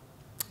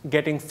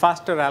getting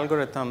faster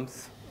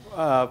algorithms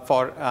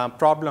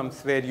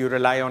problems where you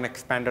rely on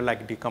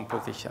expander-like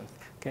decompositions.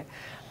 Okay?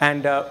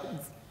 And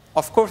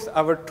of course,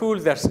 our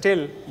tools are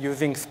still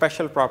using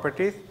special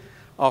properties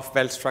of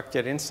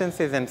well-structured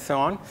instances and so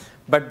on.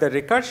 But the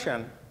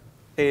recursion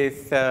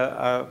is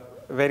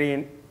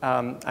very,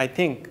 I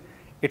think,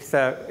 it's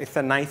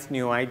a nice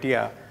new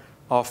idea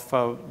of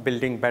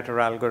building better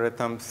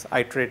algorithms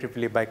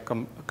iteratively by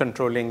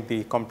controlling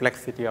the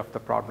complexity of the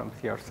problems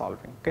you're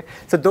solving. Okay?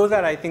 So those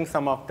are, I think,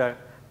 some of the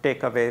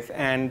takeaways.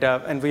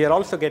 And we are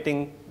also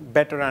getting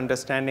better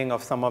understanding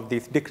of some of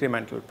these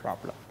decremental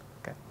problems.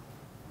 Okay?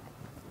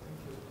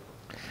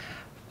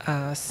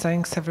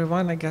 Thanks,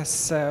 everyone. I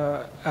guess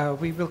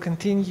we will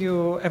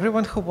continue.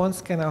 Everyone who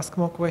wants can ask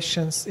more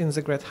questions in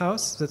the Grad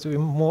House. That will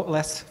be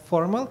less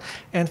formal.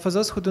 And for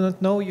those who do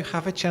not know, you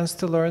have a chance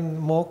to learn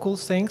more cool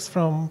things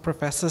from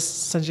Professor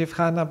Sanjeev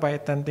Khanna by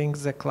attending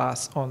the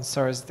class on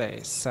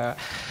Thursdays.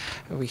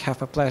 We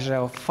have a pleasure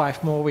of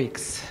 5 more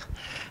weeks.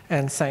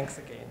 And thanks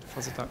again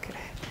for the talk.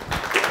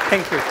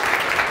 Thank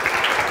you.